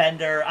John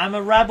Bender. I'm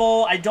a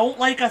rebel. I don't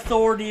like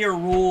authority or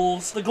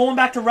rules. Going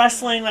back to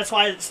wrestling, that's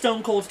why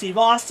Stone Cold Steve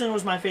Austin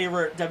was my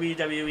favorite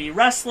WWE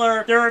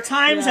wrestler. There are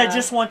times I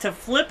just want to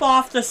flip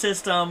off the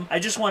system. I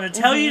just want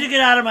to tell you to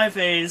get out of my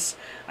face.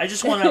 I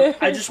just want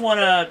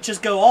to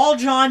just go all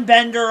John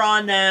Bender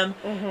on them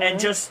and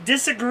just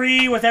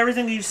disagree with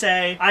everything you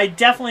say. I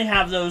definitely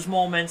have those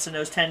moments and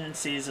those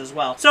tendencies as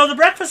well. So The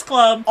Breakfast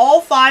Club,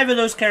 all 5 of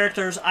those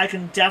characters I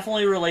can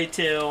definitely relate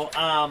to,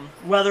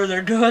 whether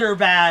they're good or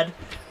bad.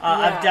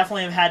 I've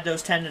definitely had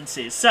those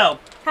tendencies. So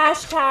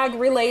hashtag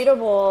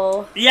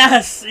relatable.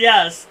 Yes,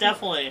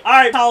 definitely. All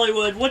right,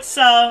 Hollywood, what's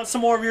some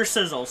more of your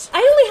sizzles? I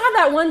only have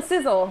that one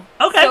sizzle.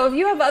 Okay. So if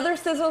you have other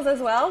sizzles as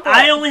well.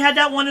 I only had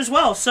that one as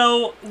well.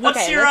 So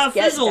what's your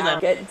fizzle then?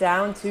 Get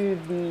down to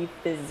the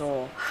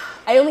fizzle.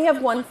 I only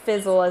have one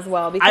fizzle as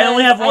well because I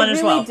only have one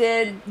as well. I really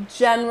did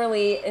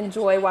generally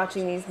enjoy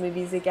watching these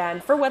movies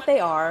again for what they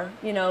are.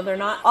 You know, they're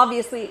not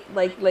obviously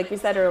like you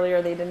said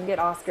earlier, they didn't get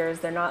Oscars.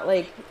 They're not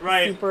like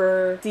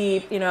super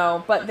deep, you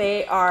know, but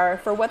they are,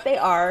 for what they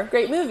are,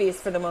 great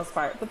movies for the most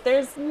part. But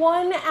there's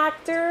one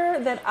actor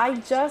that I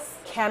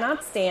just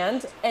cannot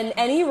stand in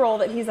any role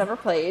that he's ever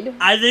played.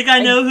 I think I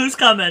know who's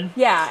coming.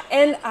 Yeah,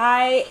 and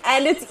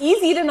it's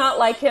easy to not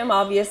like him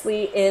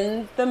obviously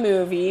in the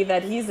movie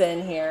that he's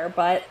in here,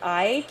 but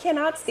I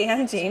cannot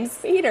stand James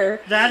Spader.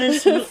 That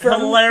is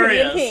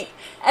hilarious.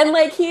 And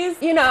like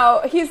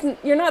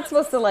you're not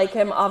supposed to like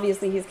him.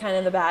 Obviously, he's kind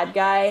of the bad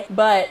guy.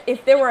 But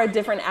if there were a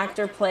different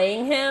actor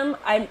playing him,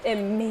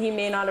 he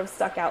may not have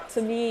stuck out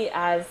to me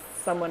as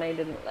someone I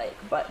didn't like.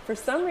 But for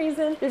some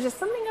reason, there's just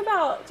something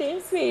about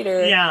James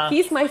Spader. Yeah.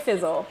 He's my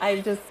fizzle.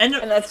 And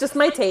that's just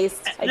my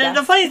taste, I guess.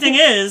 The funny thing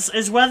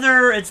is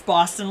whether it's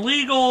Boston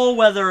Legal,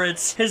 whether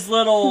it's his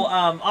little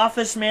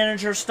office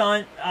manager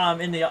stunt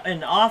in the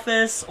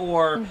Office,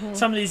 or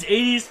some of these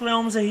 80s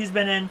films that he's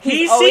been in,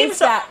 he seems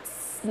that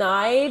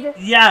snide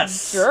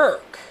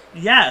jerk.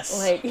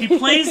 Yes, he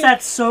plays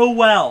that so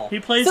well. He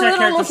plays that character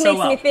so well. It almost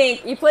makes me think,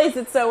 he plays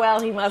it so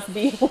well, he must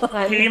be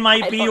one. He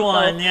might be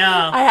one,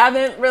 yeah. I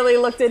haven't really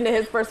looked into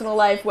his personal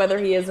life, whether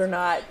he is or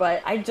not,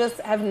 but I just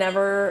have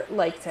never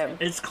liked him.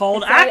 It's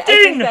called acting!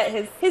 I think that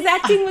his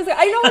acting was...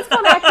 I know it's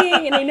called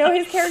acting, and I know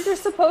his character's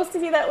supposed to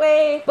be that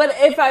way, but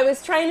if I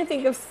was trying to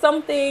think of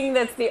something,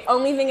 that's the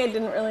only thing I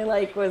didn't really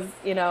like was,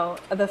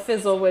 the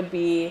fizzle would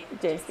be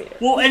James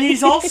Spader. Well, and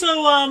he's also,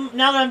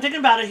 now that I'm thinking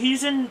about it,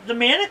 he's in the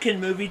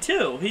Mannequin movie,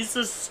 too. He's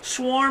this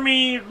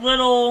swarmy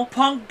little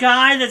punk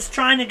guy that's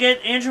trying to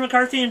get Andrew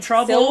McCarthy in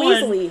trouble. Still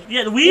Weasley.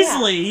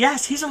 Weasley. Yeah.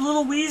 Yes, he's a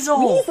little weasel.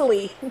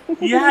 Weasley.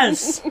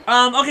 Yes.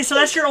 Okay, so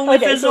that's your only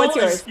fizzle. So what's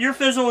yours? Your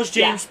fizzle is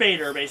James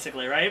Spader,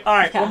 basically, right? All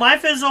right. Yeah. Well, my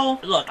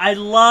fizzle. Look, I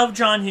love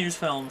John Hughes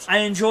films. I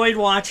enjoyed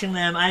watching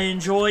them. I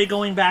enjoy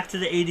going back to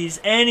the 80s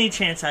any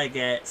chance I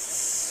get.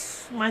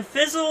 My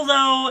fizzle,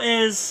 though,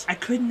 is I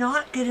could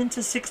not get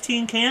into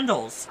 16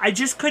 Candles. I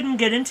just couldn't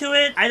get into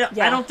it. I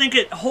don't think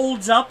it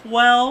holds up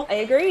well. I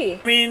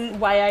agree. I mean...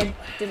 why I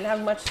didn't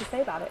have much to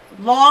say about it.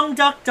 Long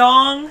Duck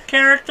Dong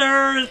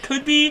character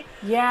could be...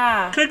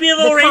 yeah. Could be a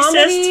little racist. The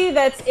comedy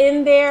that's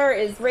in there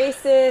is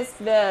racist.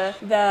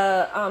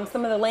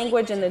 Some of the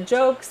language and the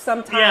jokes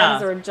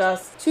sometimes are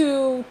just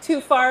too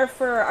far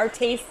for our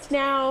taste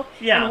now.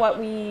 Yeah. And what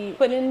we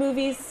put in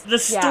movies. The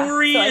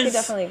story so I could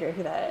definitely agree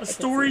with that. The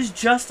story's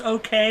just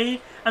okay.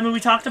 I mean,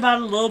 we talked about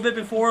it a little bit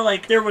before.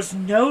 Like, there was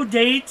no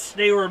date.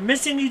 They were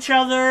missing each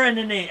other, and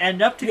then they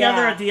end up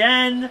together at the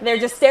end. They're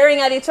just staring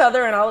at each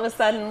other, and all of a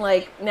sudden,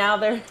 now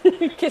they're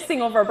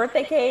kissing over a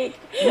birthday cake.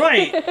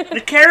 Right.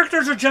 The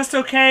characters are just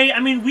okay. I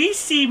mean, we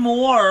see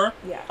more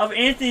of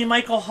Anthony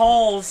Michael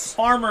Hall's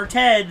Farmer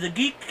Ted, the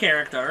geek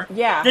character,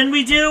 than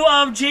we do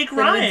of Jake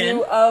Ryan. Than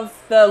we do of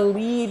the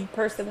lead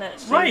person that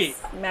she's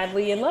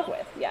madly in love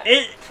with. Yeah.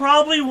 It's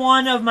probably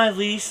one of my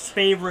least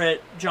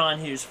favorite John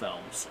Hughes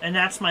films, and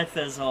that's my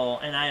fizzle.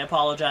 And I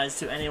apologize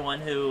to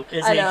anyone who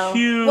is a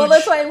huge. Well,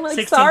 that's why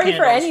I'm sorry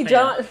for any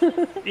James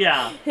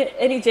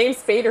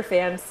Spader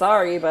fan.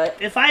 Sorry, but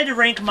if I had to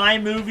rank my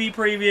movie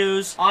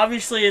previews,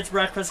 obviously it's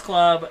Breakfast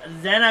Club.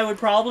 Then I would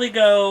probably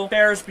go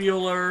Ferris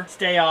Bueller,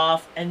 Stay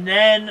Off, and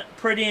then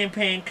Pretty in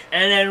Pink,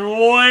 and then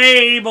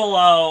way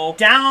below,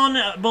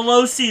 down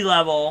below sea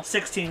level,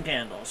 16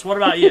 Candles. What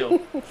about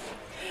you?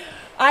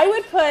 I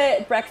would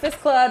put Breakfast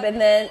Club and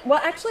then,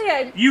 well,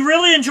 actually, You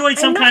really enjoyed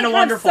Some I Kind might of have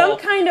Wonderful. Some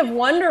Kind of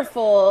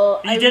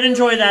Wonderful. You did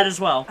enjoy that as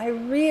well. I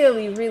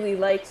really, really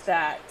liked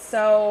that.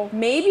 So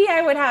maybe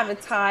I would have a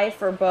tie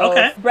for both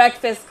Okay.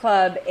 Breakfast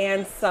Club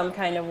and Some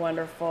Kind of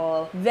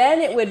Wonderful. Then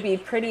it would be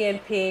Pretty in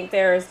Pink,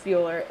 Ferris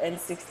Bueller, and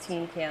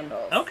 16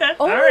 Candles. Okay,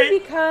 Only all right.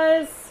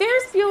 because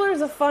Ferris Bueller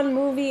is a fun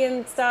movie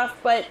and stuff,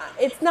 but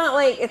it's not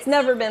like, it's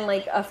never been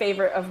like a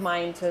favorite of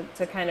mine to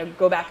kind of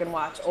go back and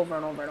watch over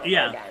and over and over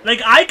again.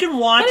 Like I can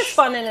watch. But it's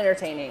fun and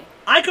entertaining.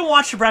 I can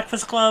watch The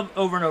Breakfast Club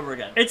over and over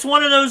again. It's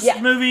one of those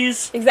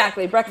movies.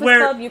 Exactly. Breakfast where-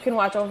 Club you can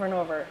watch over and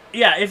over.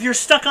 Yeah, if you're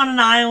stuck on an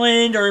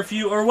island or if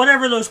you or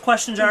whatever those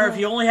questions are, if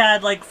you only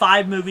had like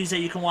 5 movies that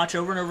you can watch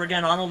over and over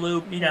again on a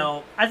loop, you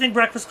know, I think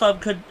Breakfast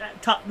Club could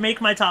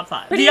make my top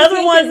 5. Pretty The other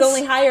Pink ones is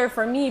only higher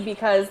for me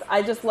because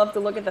I just love to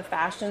look at the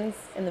fashions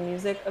and the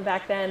music of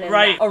back then, and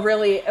Right.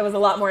 it was a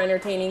lot more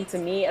entertaining to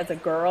me as a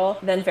girl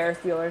than Ferris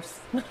Bueller's.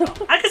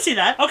 I can see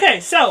that. Okay,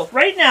 so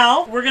right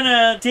now we're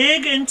gonna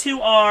dig into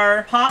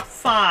our top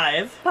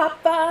 5.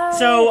 Popeye.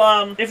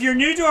 So, if you're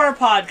new to our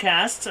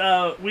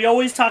podcast, we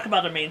always talk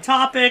about a main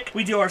topic.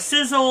 We do our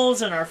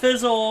sizzles and our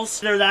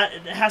fizzles. Either that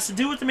it has to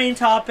do with the main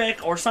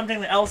topic or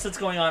something else that's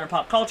going on in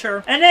pop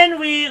culture. And then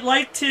we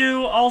like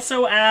to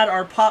also add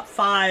our pop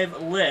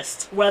 5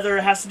 list, whether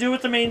it has to do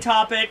with the main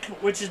topic,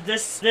 which is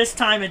this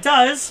time it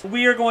does.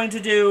 We are going to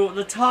do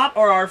the top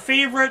or our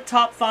favorite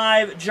top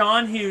 5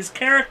 John Hughes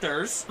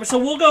characters. So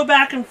we'll go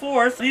back and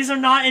forth. These are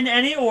not in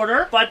any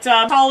order, but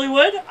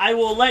Hollywood, I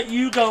will let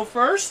you go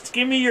first.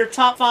 Give me your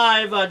top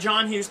 5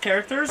 John Hughes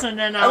characters, and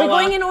then Are we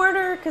going in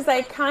order? Because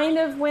I kind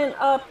of went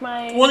up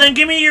my... Well, then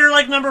give me your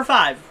number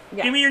 5.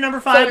 Yeah. Give me your number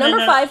 5. So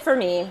number 5 for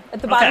me,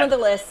 at the bottom of the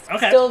list,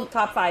 still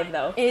top 5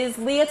 though, is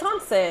Leah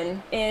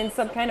Thompson in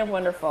Some Kind of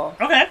Wonderful.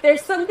 Okay.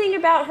 There's something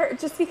about her,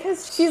 just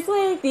because she's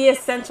like the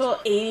essential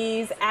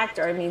 80s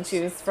actor. I mean, she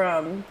was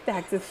from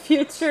Back to the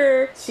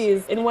Future.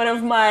 She's in one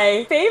of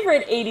my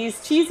favorite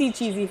 80s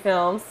cheesy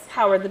films,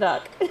 Howard the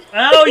Duck.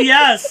 Oh,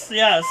 yes,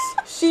 yes.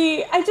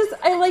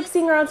 I like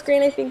seeing her on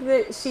screen. I think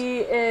that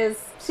she's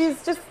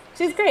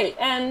great,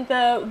 and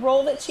the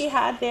role that she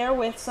had there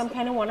with Some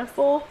Kind of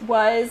Wonderful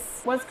was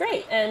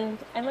great, and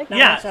I like that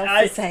much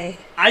else to say.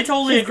 I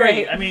totally She's agree.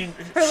 great. I mean,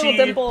 Her little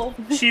dimple.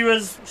 she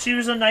was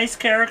a nice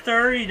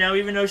character, you know,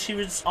 even though she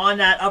was on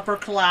that upper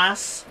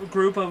class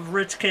group of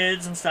rich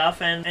kids and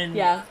stuff, and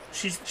Yeah.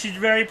 she's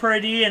very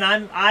pretty, and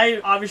I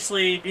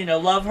obviously, you know,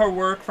 love her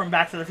work from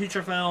Back to the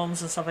Future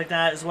films and stuff like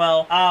that as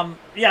well.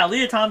 Yeah,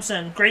 Leah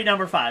Thompson, great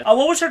number 5.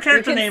 What was her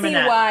character name in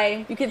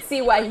that? You could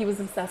see why he was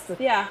obsessed with.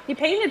 Yeah, he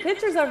painted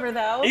pictures of her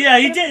though. Yeah,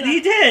 he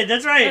did.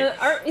 That's right.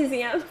 Art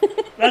museum.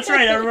 That's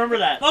right. I remember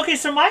that. Okay,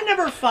 so my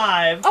number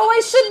 5. Oh,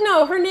 I should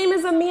know. Her name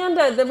is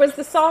Amanda. There was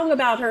the song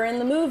about her in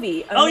the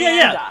movie. Amanda. Oh,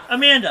 yeah.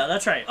 Amanda,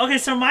 that's right. Okay,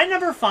 so my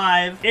number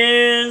 5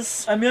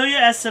 is Emilio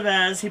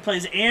Estevez. He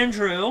plays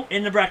Andrew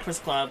in The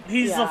Breakfast Club.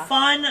 He's a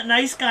fun,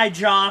 nice guy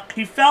jock.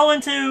 He fell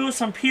into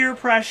some peer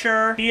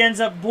pressure. He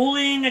ends up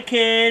bullying a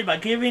kid by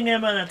giving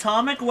him an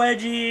atomic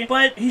wedgie,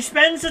 but he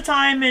spends the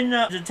time in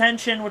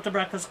detention with the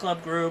Breakfast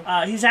Club group.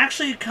 He's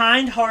actually a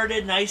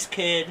kind-hearted, nice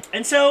kid.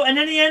 And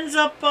then he ends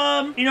up,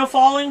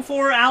 falling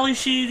for Ali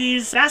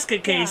Sheedy's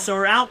Basket Case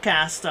or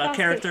Outcast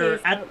character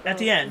at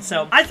the end.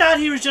 So I thought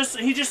he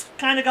just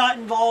kind of got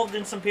involved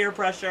in some peer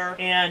pressure,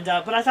 and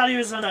but I thought he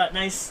was a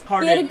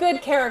nice-hearted. He had a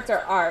good character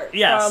arc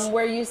Yes. from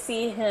where you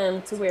see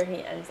him to where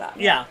he ends up.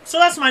 Yeah, so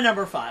that's my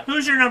number 5.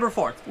 Who's your number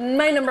 4?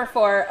 My number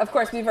 4, of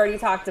course, we've already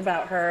talked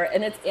about her,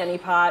 and it's Annie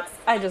Potts.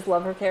 I just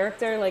love her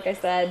character, like I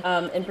said,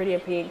 in Pretty in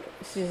Pink.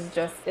 She's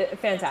just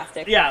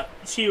fantastic. Yeah,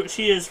 she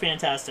is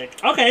fantastic.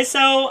 Okay,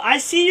 so I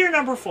see your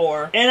number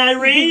 4, and I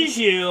raise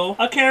you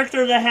a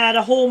character that had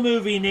a whole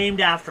movie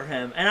named after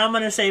him, and I'm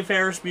going to say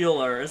Ferris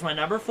Bueller is my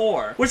number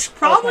 4, which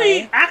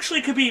probably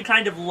actually could be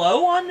kind of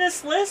low on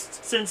this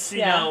list, since,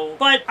 you know,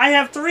 but I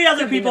have 3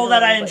 other people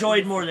that I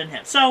enjoyed more than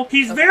him. So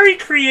he's very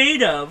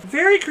creative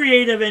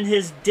in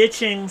his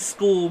ditching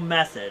school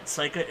methods,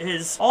 like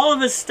all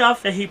of his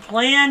stuff that he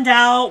planned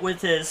out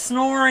with his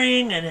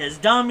snoring and his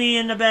dummy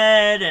in the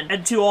bed,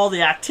 and to all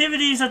the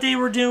activities that they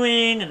were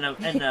doing,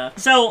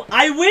 so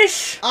I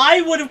wish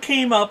I would have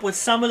came up with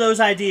some of those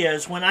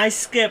ideas when I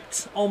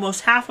skipped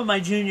almost half of my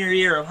junior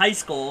year of high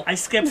school. I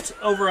skipped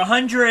over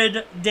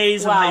 100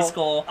 days of high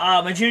school,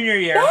 my junior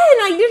year. Ben,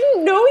 I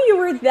didn't know you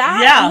were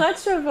that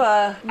much of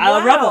a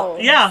rebel.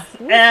 Yeah,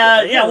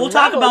 we'll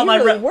talk about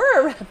my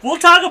we'll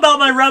talk about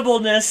my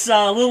rebelness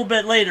a little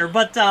bit later,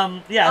 but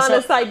On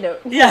a side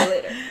note, yeah.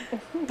 later.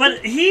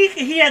 But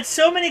he had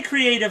so many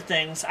creative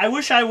things. I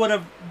wish I would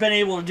have been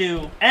able to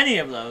do any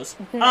of those.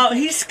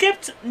 He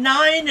skipped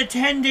 9 to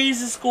 10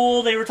 days of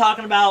school. They were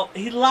talking about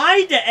he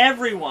lied to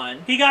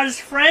everyone. He got his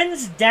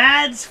friend's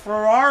dad's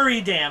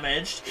Ferrari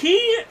damaged.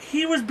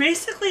 He was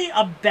basically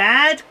a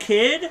bad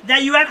kid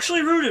that you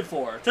actually rooted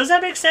for. Does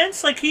that make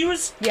sense? Like, he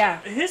was...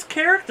 Yeah. His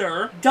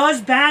character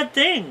does bad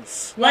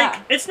things. Yeah.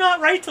 Like, it's not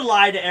right to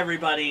lie to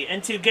everybody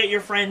and to get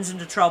your friends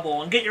into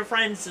trouble and get your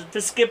friends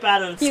to skip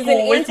out of He's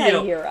school an with you.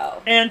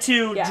 anti-hero. And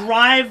to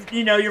drive,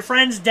 you know, your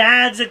friend's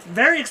dad's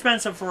very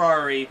expensive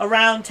Ferrari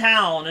around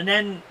town and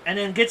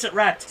then gets it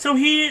wrecked. So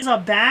he's a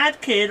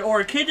bad kid,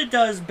 or a kid that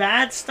does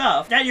bad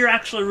stuff that you're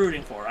actually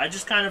rooting for. I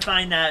just kind of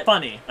find that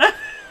funny.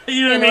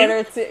 You know what I mean?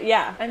 Order to,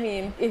 yeah. I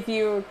mean, if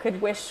you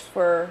could wish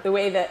for the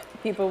way that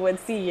people would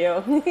see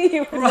you,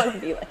 you would want to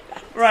be like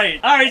that. Right.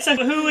 All right, so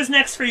who is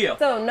next for you?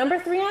 So, number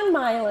 3 on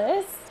my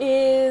list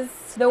is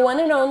the one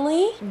and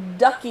only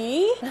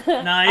Ducky.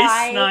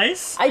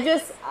 Nice.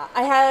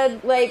 I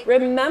had, like,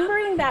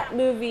 remembering that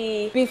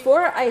movie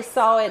before I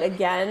saw it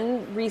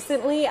again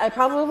recently, I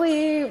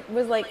probably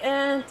was like,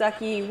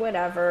 Ducky,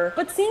 whatever.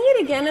 But seeing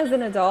it again as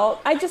an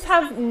adult, I just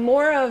have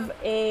more of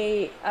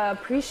a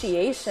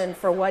appreciation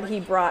for what he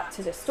brought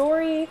to the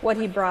story, what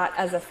he brought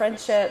as a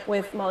friendship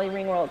with Molly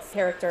Ringwald's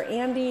character,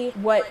 Andy,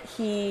 what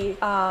he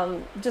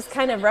just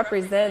kind of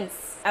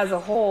represents as a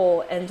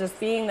whole, and just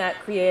being that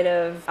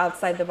creative,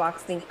 outside the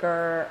box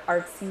thinker,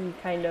 artsy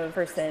kind of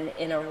person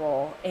in a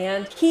role.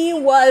 And he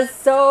was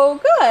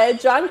so good,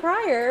 John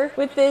Cryer,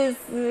 with his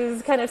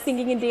kind of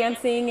singing and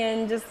dancing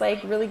and just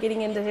like really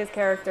getting into his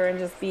character and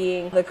just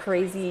being the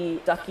crazy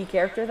Ducky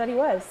character that he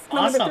was.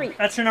 Awesome. Number 3.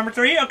 That's your number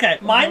 3? Okay.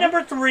 My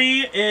number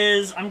 3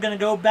 is, I'm going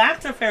to go back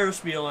to Ferris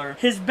Bueller.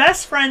 His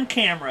best friend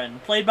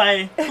Cameron, played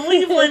by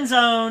Cleveland's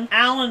own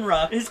Alan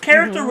Ruck. His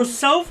character was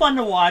so fun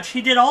to watch.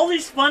 He did all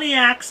these funny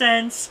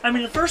accents. I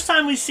mean, the first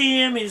time we see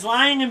him, he's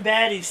lying in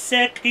bed, he's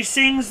sick. He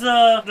sings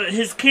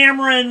his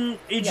Cameron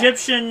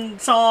Egyptian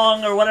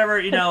song or whatever,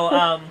 you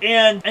know,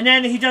 and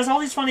then he does all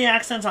these funny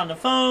accents on the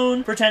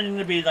phone, pretending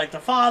to be like the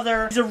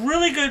father. He's a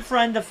really good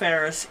friend to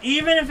Ferris,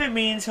 even if it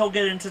means he'll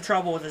get into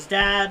trouble with his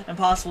dad and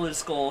possibly his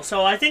school.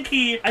 So I think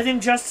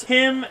just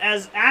him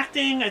as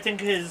acting, I think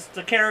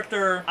the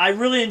character, I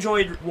really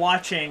enjoyed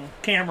watching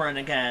Cameron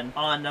again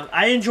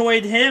I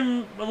enjoyed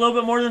him a little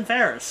bit more than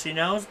Ferris, you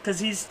know, because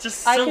he's just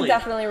silly. I can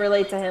definitely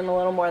relate to him a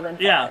little more than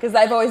Ferris. Yeah. Because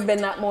I've always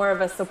been that more of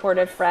a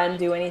supportive friend,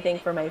 do anything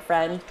for my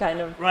friend kind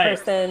of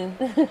person.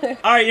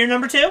 All right, you're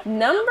number 2?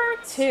 Number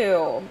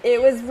 2. It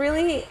was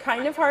really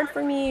kind of hard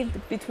for me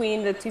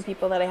between the 2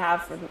 people that I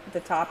have for the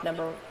top,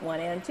 number 1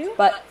 and 2.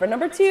 But for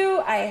number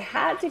 2, I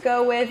had to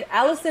go with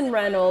Allison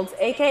Reynolds,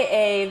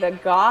 a.k.a. the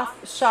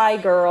goth shy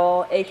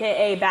girl,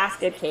 a.k.a.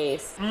 Basket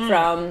Case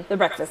from The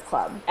Breakfast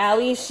Club.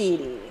 Ally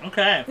Sheedy.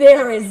 Okay.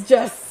 There is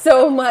just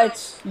so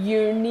much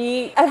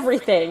unique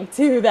everything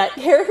to that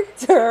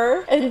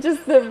character, and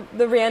just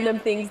the random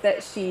things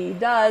that she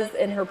does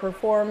in her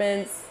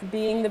performance,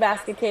 being the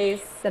basket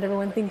case that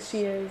everyone thinks she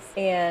is,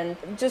 and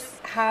just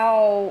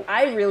how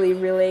I really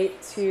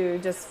relate to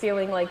just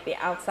feeling like the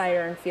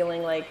outsider and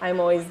feeling like I've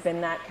always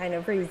been that kind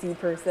of crazy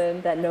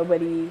person that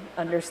nobody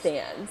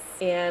understands.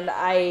 And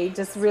I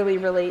just really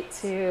relate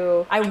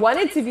to, I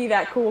wanted to be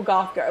that cool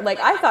goth girl. Like,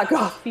 I thought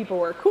goth people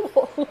were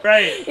cool.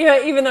 Right. You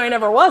know, even though I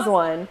never was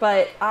one.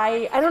 But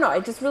I don't know, I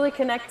just really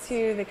connect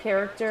to the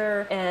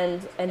character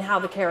and how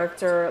the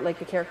character, like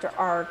the character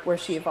arc, where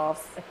she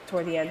evolves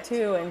toward the end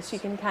too, and she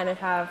can kind of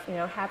have, you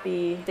know,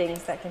 happy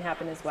things that can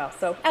happen as well.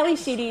 So Ally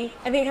Sheedy,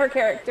 I think her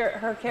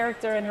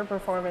character and her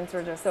performance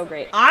were just so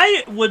great.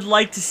 I would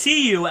like to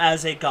see you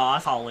as a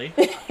goth, Holly.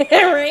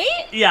 Right?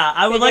 Yeah,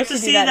 I would Maybe like I to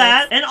should do see that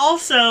that. next. And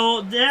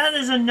also, that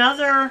is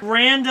another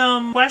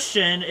random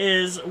question,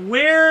 is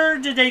where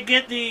did they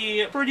get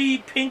the pretty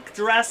pink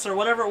dress or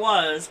whatever it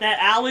was that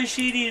Ally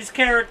Sheedy's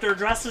character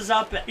dresses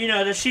up, you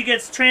know, that she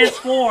gets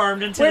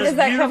transformed into Where this does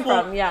that beautiful...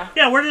 come from? Yeah.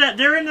 Yeah, where did that...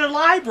 They're in the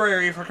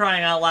library, for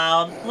crying out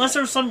loud. Unless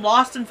there was some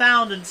lost and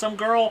found and some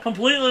girl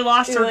completely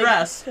lost her Like-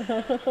 dress.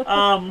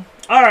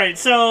 All right,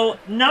 so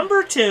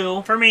number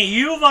 2 for me,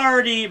 you've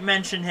already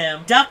mentioned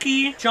him,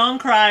 Ducky, John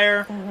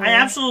Cryer. I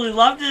absolutely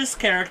loved this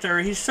character.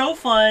 He's so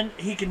fun.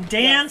 He can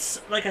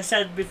dance. Like I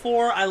said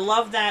before, I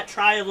love that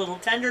try a little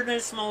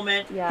tenderness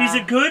moment. Yeah. He's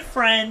a good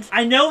friend.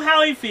 I know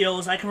how he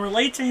feels. I can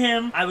relate to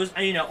him. I was,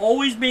 you know,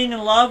 always being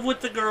in love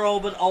with the girl,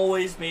 but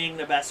always being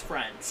the best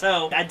friend.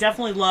 So I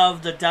definitely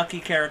love the Ducky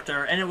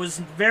character, and it was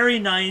very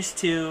nice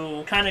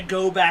to kind of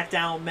go back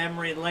down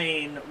memory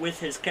lane with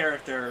his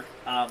character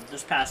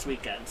this past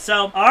weekend.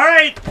 So, all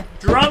right,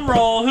 drum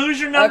roll. Who's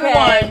your number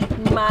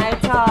 1? My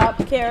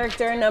top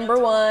character, number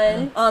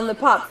 1 on the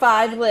Pop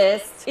 5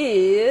 list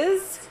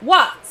is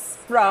Watts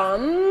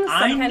from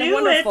I Some Kind of knew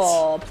it.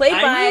 Wonderful, played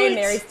I by knew it.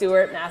 Mary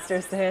Stuart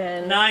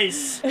Masterson.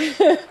 Nice.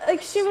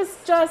 Like,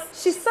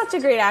 she's such a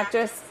great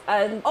actress.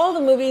 And all the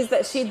movies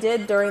that she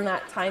did during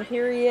that time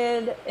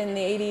period in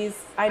the 80s,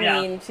 I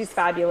mean, she's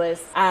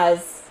fabulous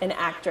as an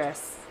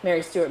actress.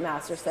 Mary Stuart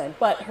Masterson,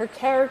 but her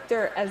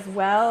character as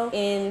well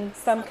in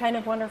Some Kind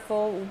of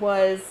Wonderful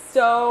was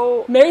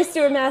so... Mary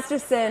Stuart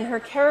Masterson, her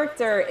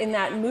character in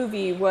that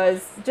movie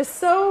was just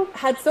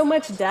had so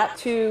much depth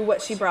to what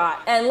she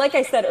brought. And like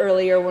I said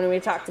earlier when we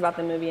talked about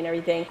the movie and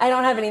everything, I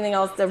don't have anything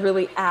else to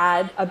really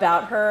add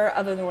about her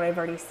other than what I've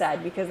already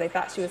said, because I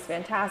thought she was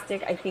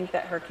fantastic. I think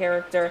that her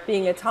character,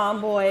 being a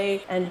tomboy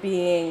and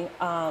being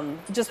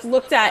just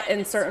looked at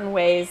in certain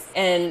ways,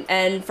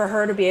 and for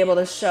her to be able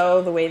to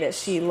show the way that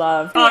she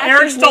loved...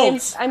 Eric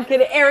Stoltz. I'm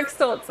kidding. Eric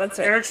Stoltz, that's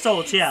right. Eric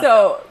Stoltz, yeah.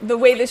 So the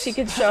way that she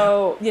could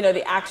show,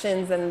 the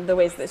actions and the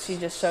ways that she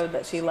just showed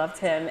that she loved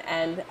him,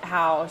 and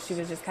how she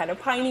was just kind of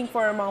pining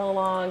for him all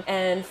along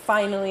and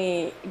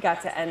finally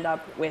got to end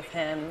up with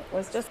him,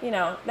 was just,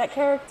 that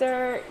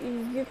character,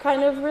 you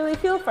kind of really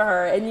feel for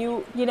her. And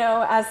you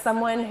as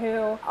someone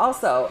who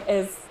also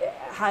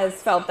has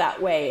felt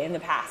that way in the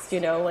past,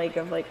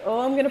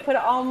 oh, I'm going to put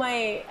all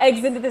my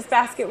eggs into this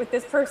basket with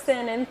this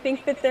person and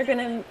think that they're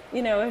going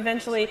to,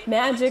 eventually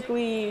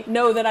magically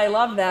know that I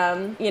love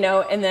them,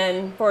 and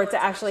then for it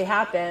to actually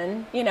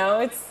happen,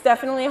 it's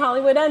definitely a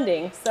Hollywood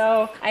ending.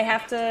 So I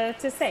have to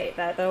say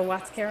that the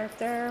Watts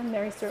character,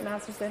 Mary Stuart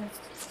Masterson,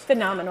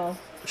 phenomenal.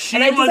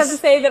 And I just have to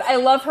say that I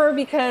love her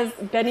because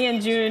Benny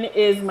and June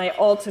is my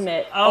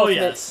ultimate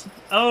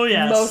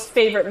most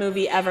favorite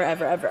movie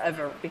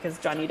ever, because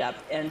Johnny Depp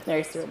and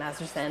Mary Stuart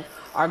Masterson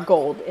are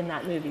gold in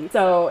that movie.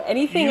 So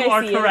anything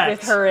I see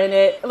with her in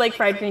it, like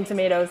Fried Green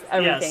Tomatoes,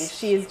 everything,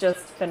 she is just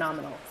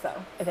phenomenal. So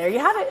there you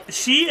have it.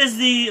 She is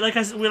the,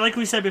 like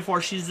we said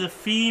before, she's the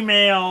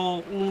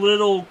female,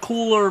 little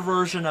cooler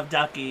version of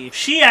Ducky.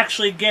 She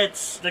actually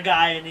gets the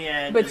guy in the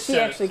end. But she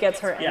actually gets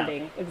her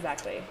ending.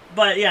 Exactly.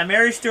 But yeah,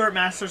 Mary Stuart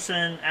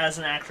Masterson as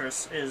an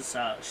actress is,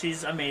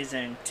 she's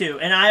amazing too.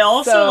 And I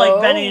also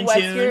like Benny and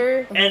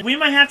June. And we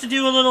might have to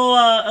do a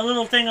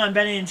little thing on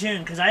Benny and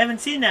June, because I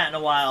haven't seen that in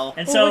a while.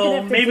 And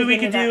so maybe we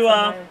could do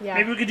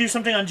maybe we could do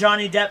something on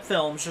Johnny Depp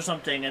films or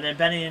something, and then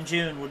Benny and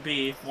June would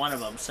be one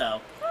of them.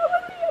 So.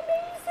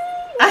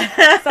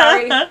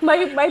 Sorry,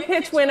 my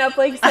pitch went up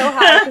so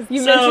high because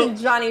you mentioned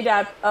Johnny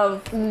Depp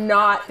of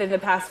not in the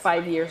past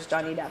 5 years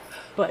Johnny Depp,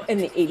 but in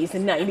the 80s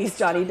and 90s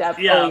Johnny Depp.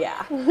 Yeah. Oh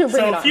yeah.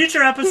 So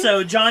future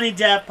episode, Johnny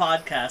Depp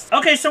podcast.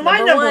 Okay, so my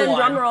number one.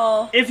 Drum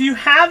roll. If you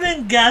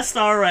haven't guessed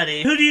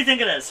already, who do you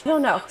think it is? I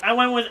don't know. I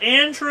went with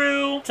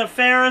Andrew to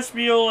Ferris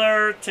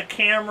Bueller to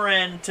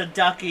Cameron to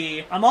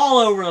Ducky. I'm all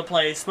over the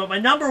place, but my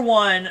number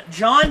one,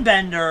 John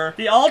Bender,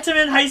 the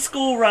ultimate high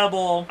school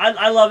rebel.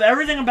 I love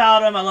everything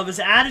about him. I love his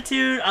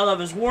attitude. I love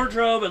his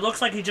wardrobe. It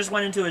looks like he just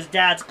went into his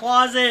dad's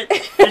closet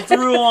and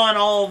threw on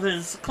all of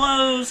his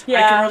clothes.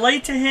 Yeah. I can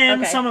relate to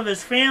him. Some of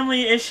his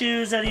family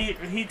issues that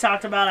he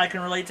talked about, I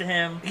can relate to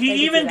him.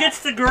 He even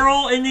gets the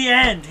girl in the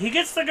end. He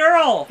gets the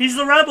girl. He's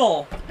the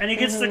rebel. And he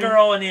gets the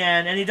girl in the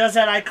end. And he does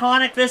that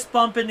iconic fist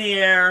bump in the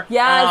air.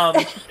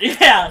 Yes.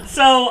 Yeah.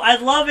 So I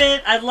love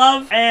it.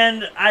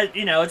 And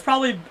it's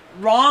probably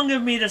wrong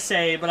of me to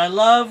say, but I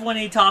love when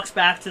he talks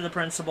back to the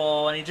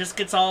principal and he just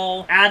gets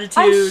all attitude.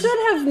 I should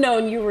have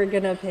known you were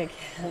gonna pick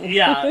him.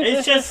 Yeah,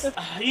 it's just, and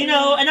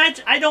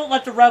I don't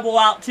let the rebel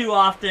out too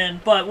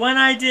often, but when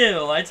I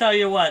do, I tell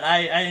you what,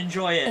 I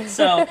enjoy it.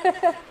 So,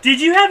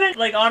 did you have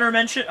it,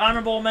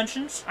 honorable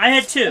mentions? I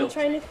had two. I'm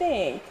trying to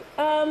think.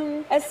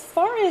 As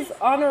far as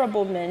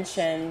honorable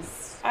mentions,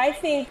 I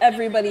think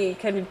everybody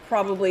can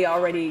probably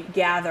already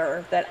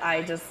gather that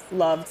I just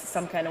loved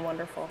Some Kind of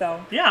Wonderful. So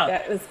yeah,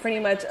 that was pretty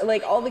much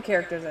all the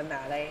characters in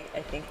that.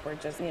 I think were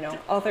just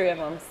all three of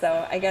them.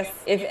 So I guess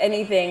if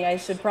anything, I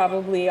should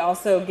probably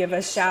also give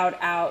a shout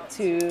out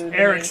to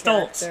Eric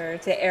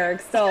Stoltz. To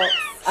Eric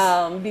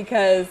Stoltz,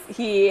 because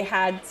he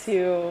had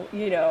to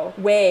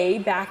weigh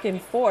back and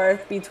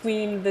forth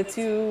between the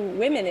two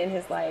women in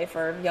his life,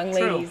 or young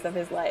ladies of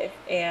his life,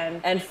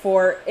 and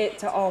for it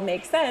to all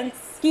make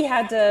sense, he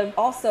had to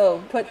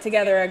also put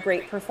together a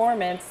great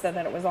performance so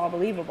that it was all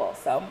believable.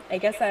 So I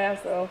guess I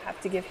also have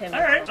to give him.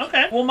 All right,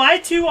 okay. Well, my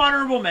two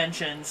honorable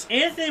mentions: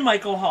 Anthony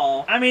Michael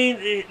Hall. I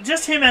mean,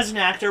 just him as an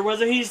actor,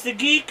 whether he's the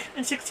geek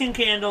in 16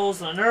 Candles,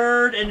 the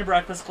nerd in The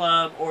Breakfast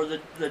Club, or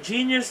the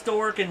genius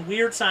dork in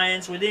Weird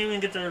Science. We didn't even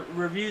get to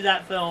review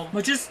that film,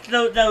 but just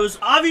those.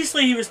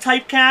 Obviously, he was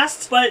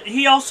typecast, but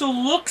he also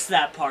looks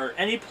that part,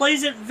 and he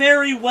plays it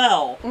very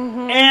well.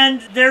 Mm-hmm.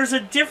 And there's a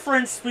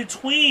difference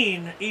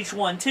between each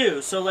one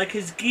too. So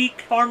his geek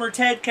Farmer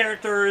Ted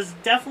character is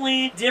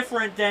definitely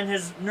different than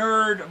his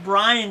nerd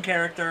Brian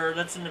character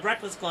that's in The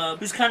Breakfast Club,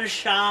 who's kind of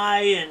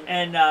shy,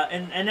 and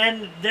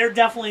then they're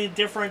definitely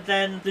different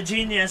than the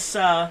genius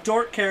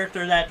dork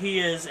character that he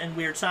is in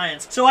Weird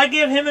Science. So I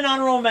give him an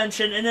honorable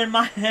mention, and then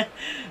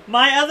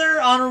my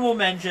other honorable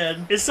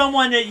mention is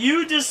someone that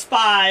you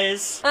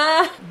despise,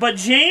 but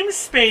James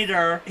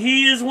Spader,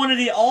 he is one of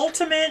the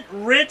ultimate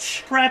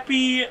rich,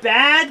 preppy,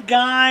 bad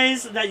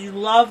guys that you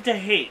love to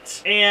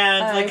hate.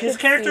 And like his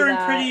character in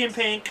Pretty in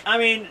Pink, I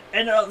mean,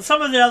 and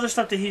some of the other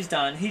stuff that he's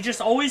done, he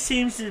just always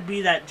seems to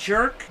be that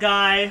jerk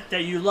guy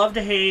that you love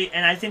to hate,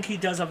 and I think he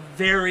does a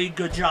very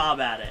good job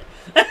at it.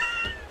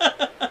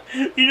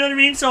 You know what I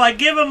mean? So I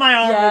give him my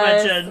honorable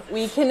mention.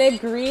 We can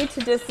agree to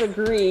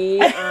disagree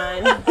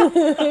on...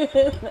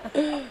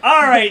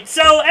 Alright,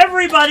 so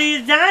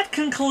everybody, that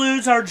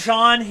concludes our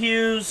John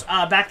Hughes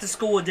Back to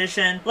School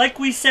edition. Like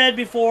we said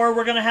before,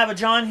 we're going to have a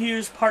John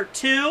Hughes Part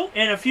 2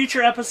 in a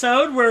future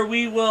episode where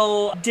we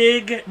will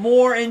dig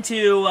more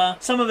into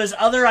some of his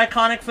other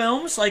iconic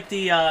films, like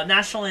the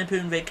National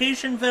Lampoon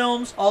Vacation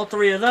films, all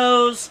three of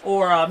those,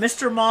 or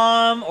Mr.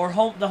 Mom, or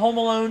the Home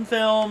Alone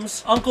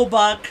films, Uncle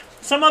Buck.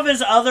 Some of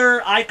his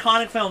other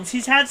iconic films.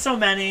 He's had so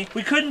many.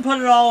 We couldn't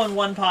put it all in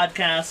one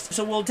podcast.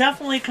 So we'll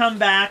definitely come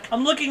back.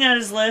 I'm looking at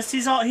his list. He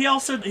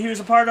was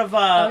a part of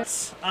a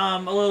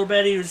little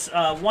bit. He was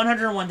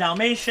 101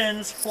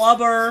 Dalmatians,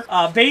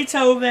 Flubber,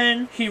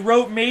 Beethoven. He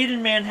wrote Made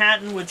in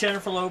Manhattan with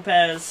Jennifer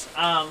Lopez.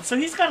 So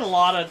he's got a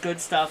lot of good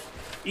stuff,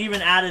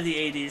 even out of the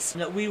 80s,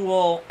 that we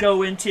will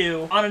go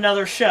into on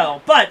another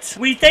show. But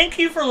we thank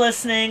you for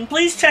listening.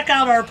 Please check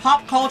out our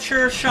Pop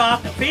Culture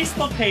Shock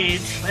Facebook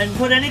page and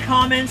put any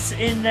comments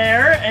in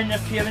there, and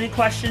if you have any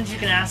questions, you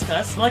can ask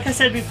us. Like I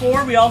said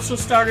before, we also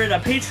started a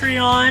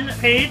Patreon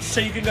page, so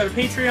you can go to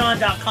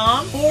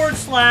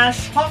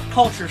patreon.com/Pop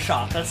Culture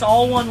Shock. That's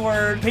all one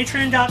word.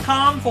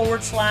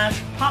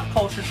 Patreon.com/Pop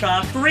Culture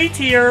Shock. 3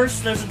 tiers.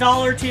 There's a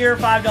 $1 tier,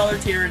 $5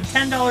 tier, and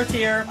 $10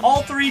 tier.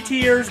 All 3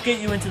 tiers get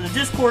you into the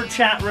Discord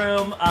chat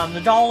room.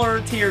 The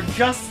 $1 tier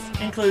just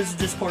includes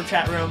the Discord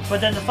chat room,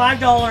 but then the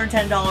 $5 and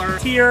 $10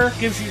 tier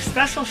gives you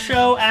special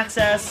show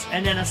access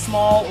and then a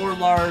small or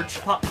large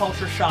Pop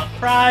Culture Shock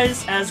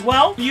prize as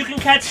well. You can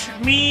catch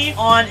me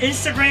on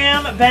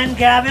Instagram, Ben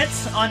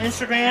Gavitz on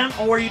Instagram,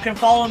 or you can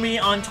follow me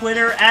on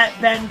Twitter at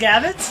Ben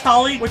Gavitz.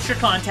 Holly, what's your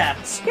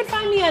contacts? You can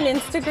find me on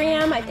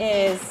Instagram. It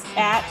is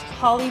at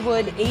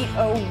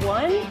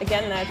Hollywood801.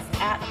 Again, that's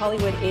at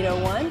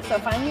Hollywood801. So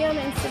find me on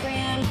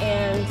Instagram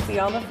and see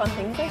all the fun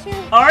things I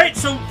share. All right,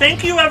 so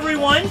thank you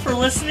everyone for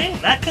listening.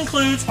 That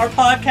concludes our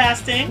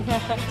podcasting.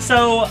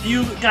 So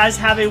you guys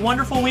have a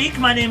wonderful week.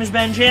 My name is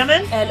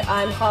Benjamin. And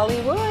I'm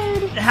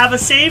Hollywood. Have a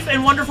safe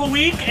and wonderful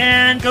week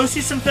and go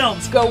see some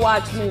films. Go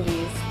watch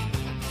movies.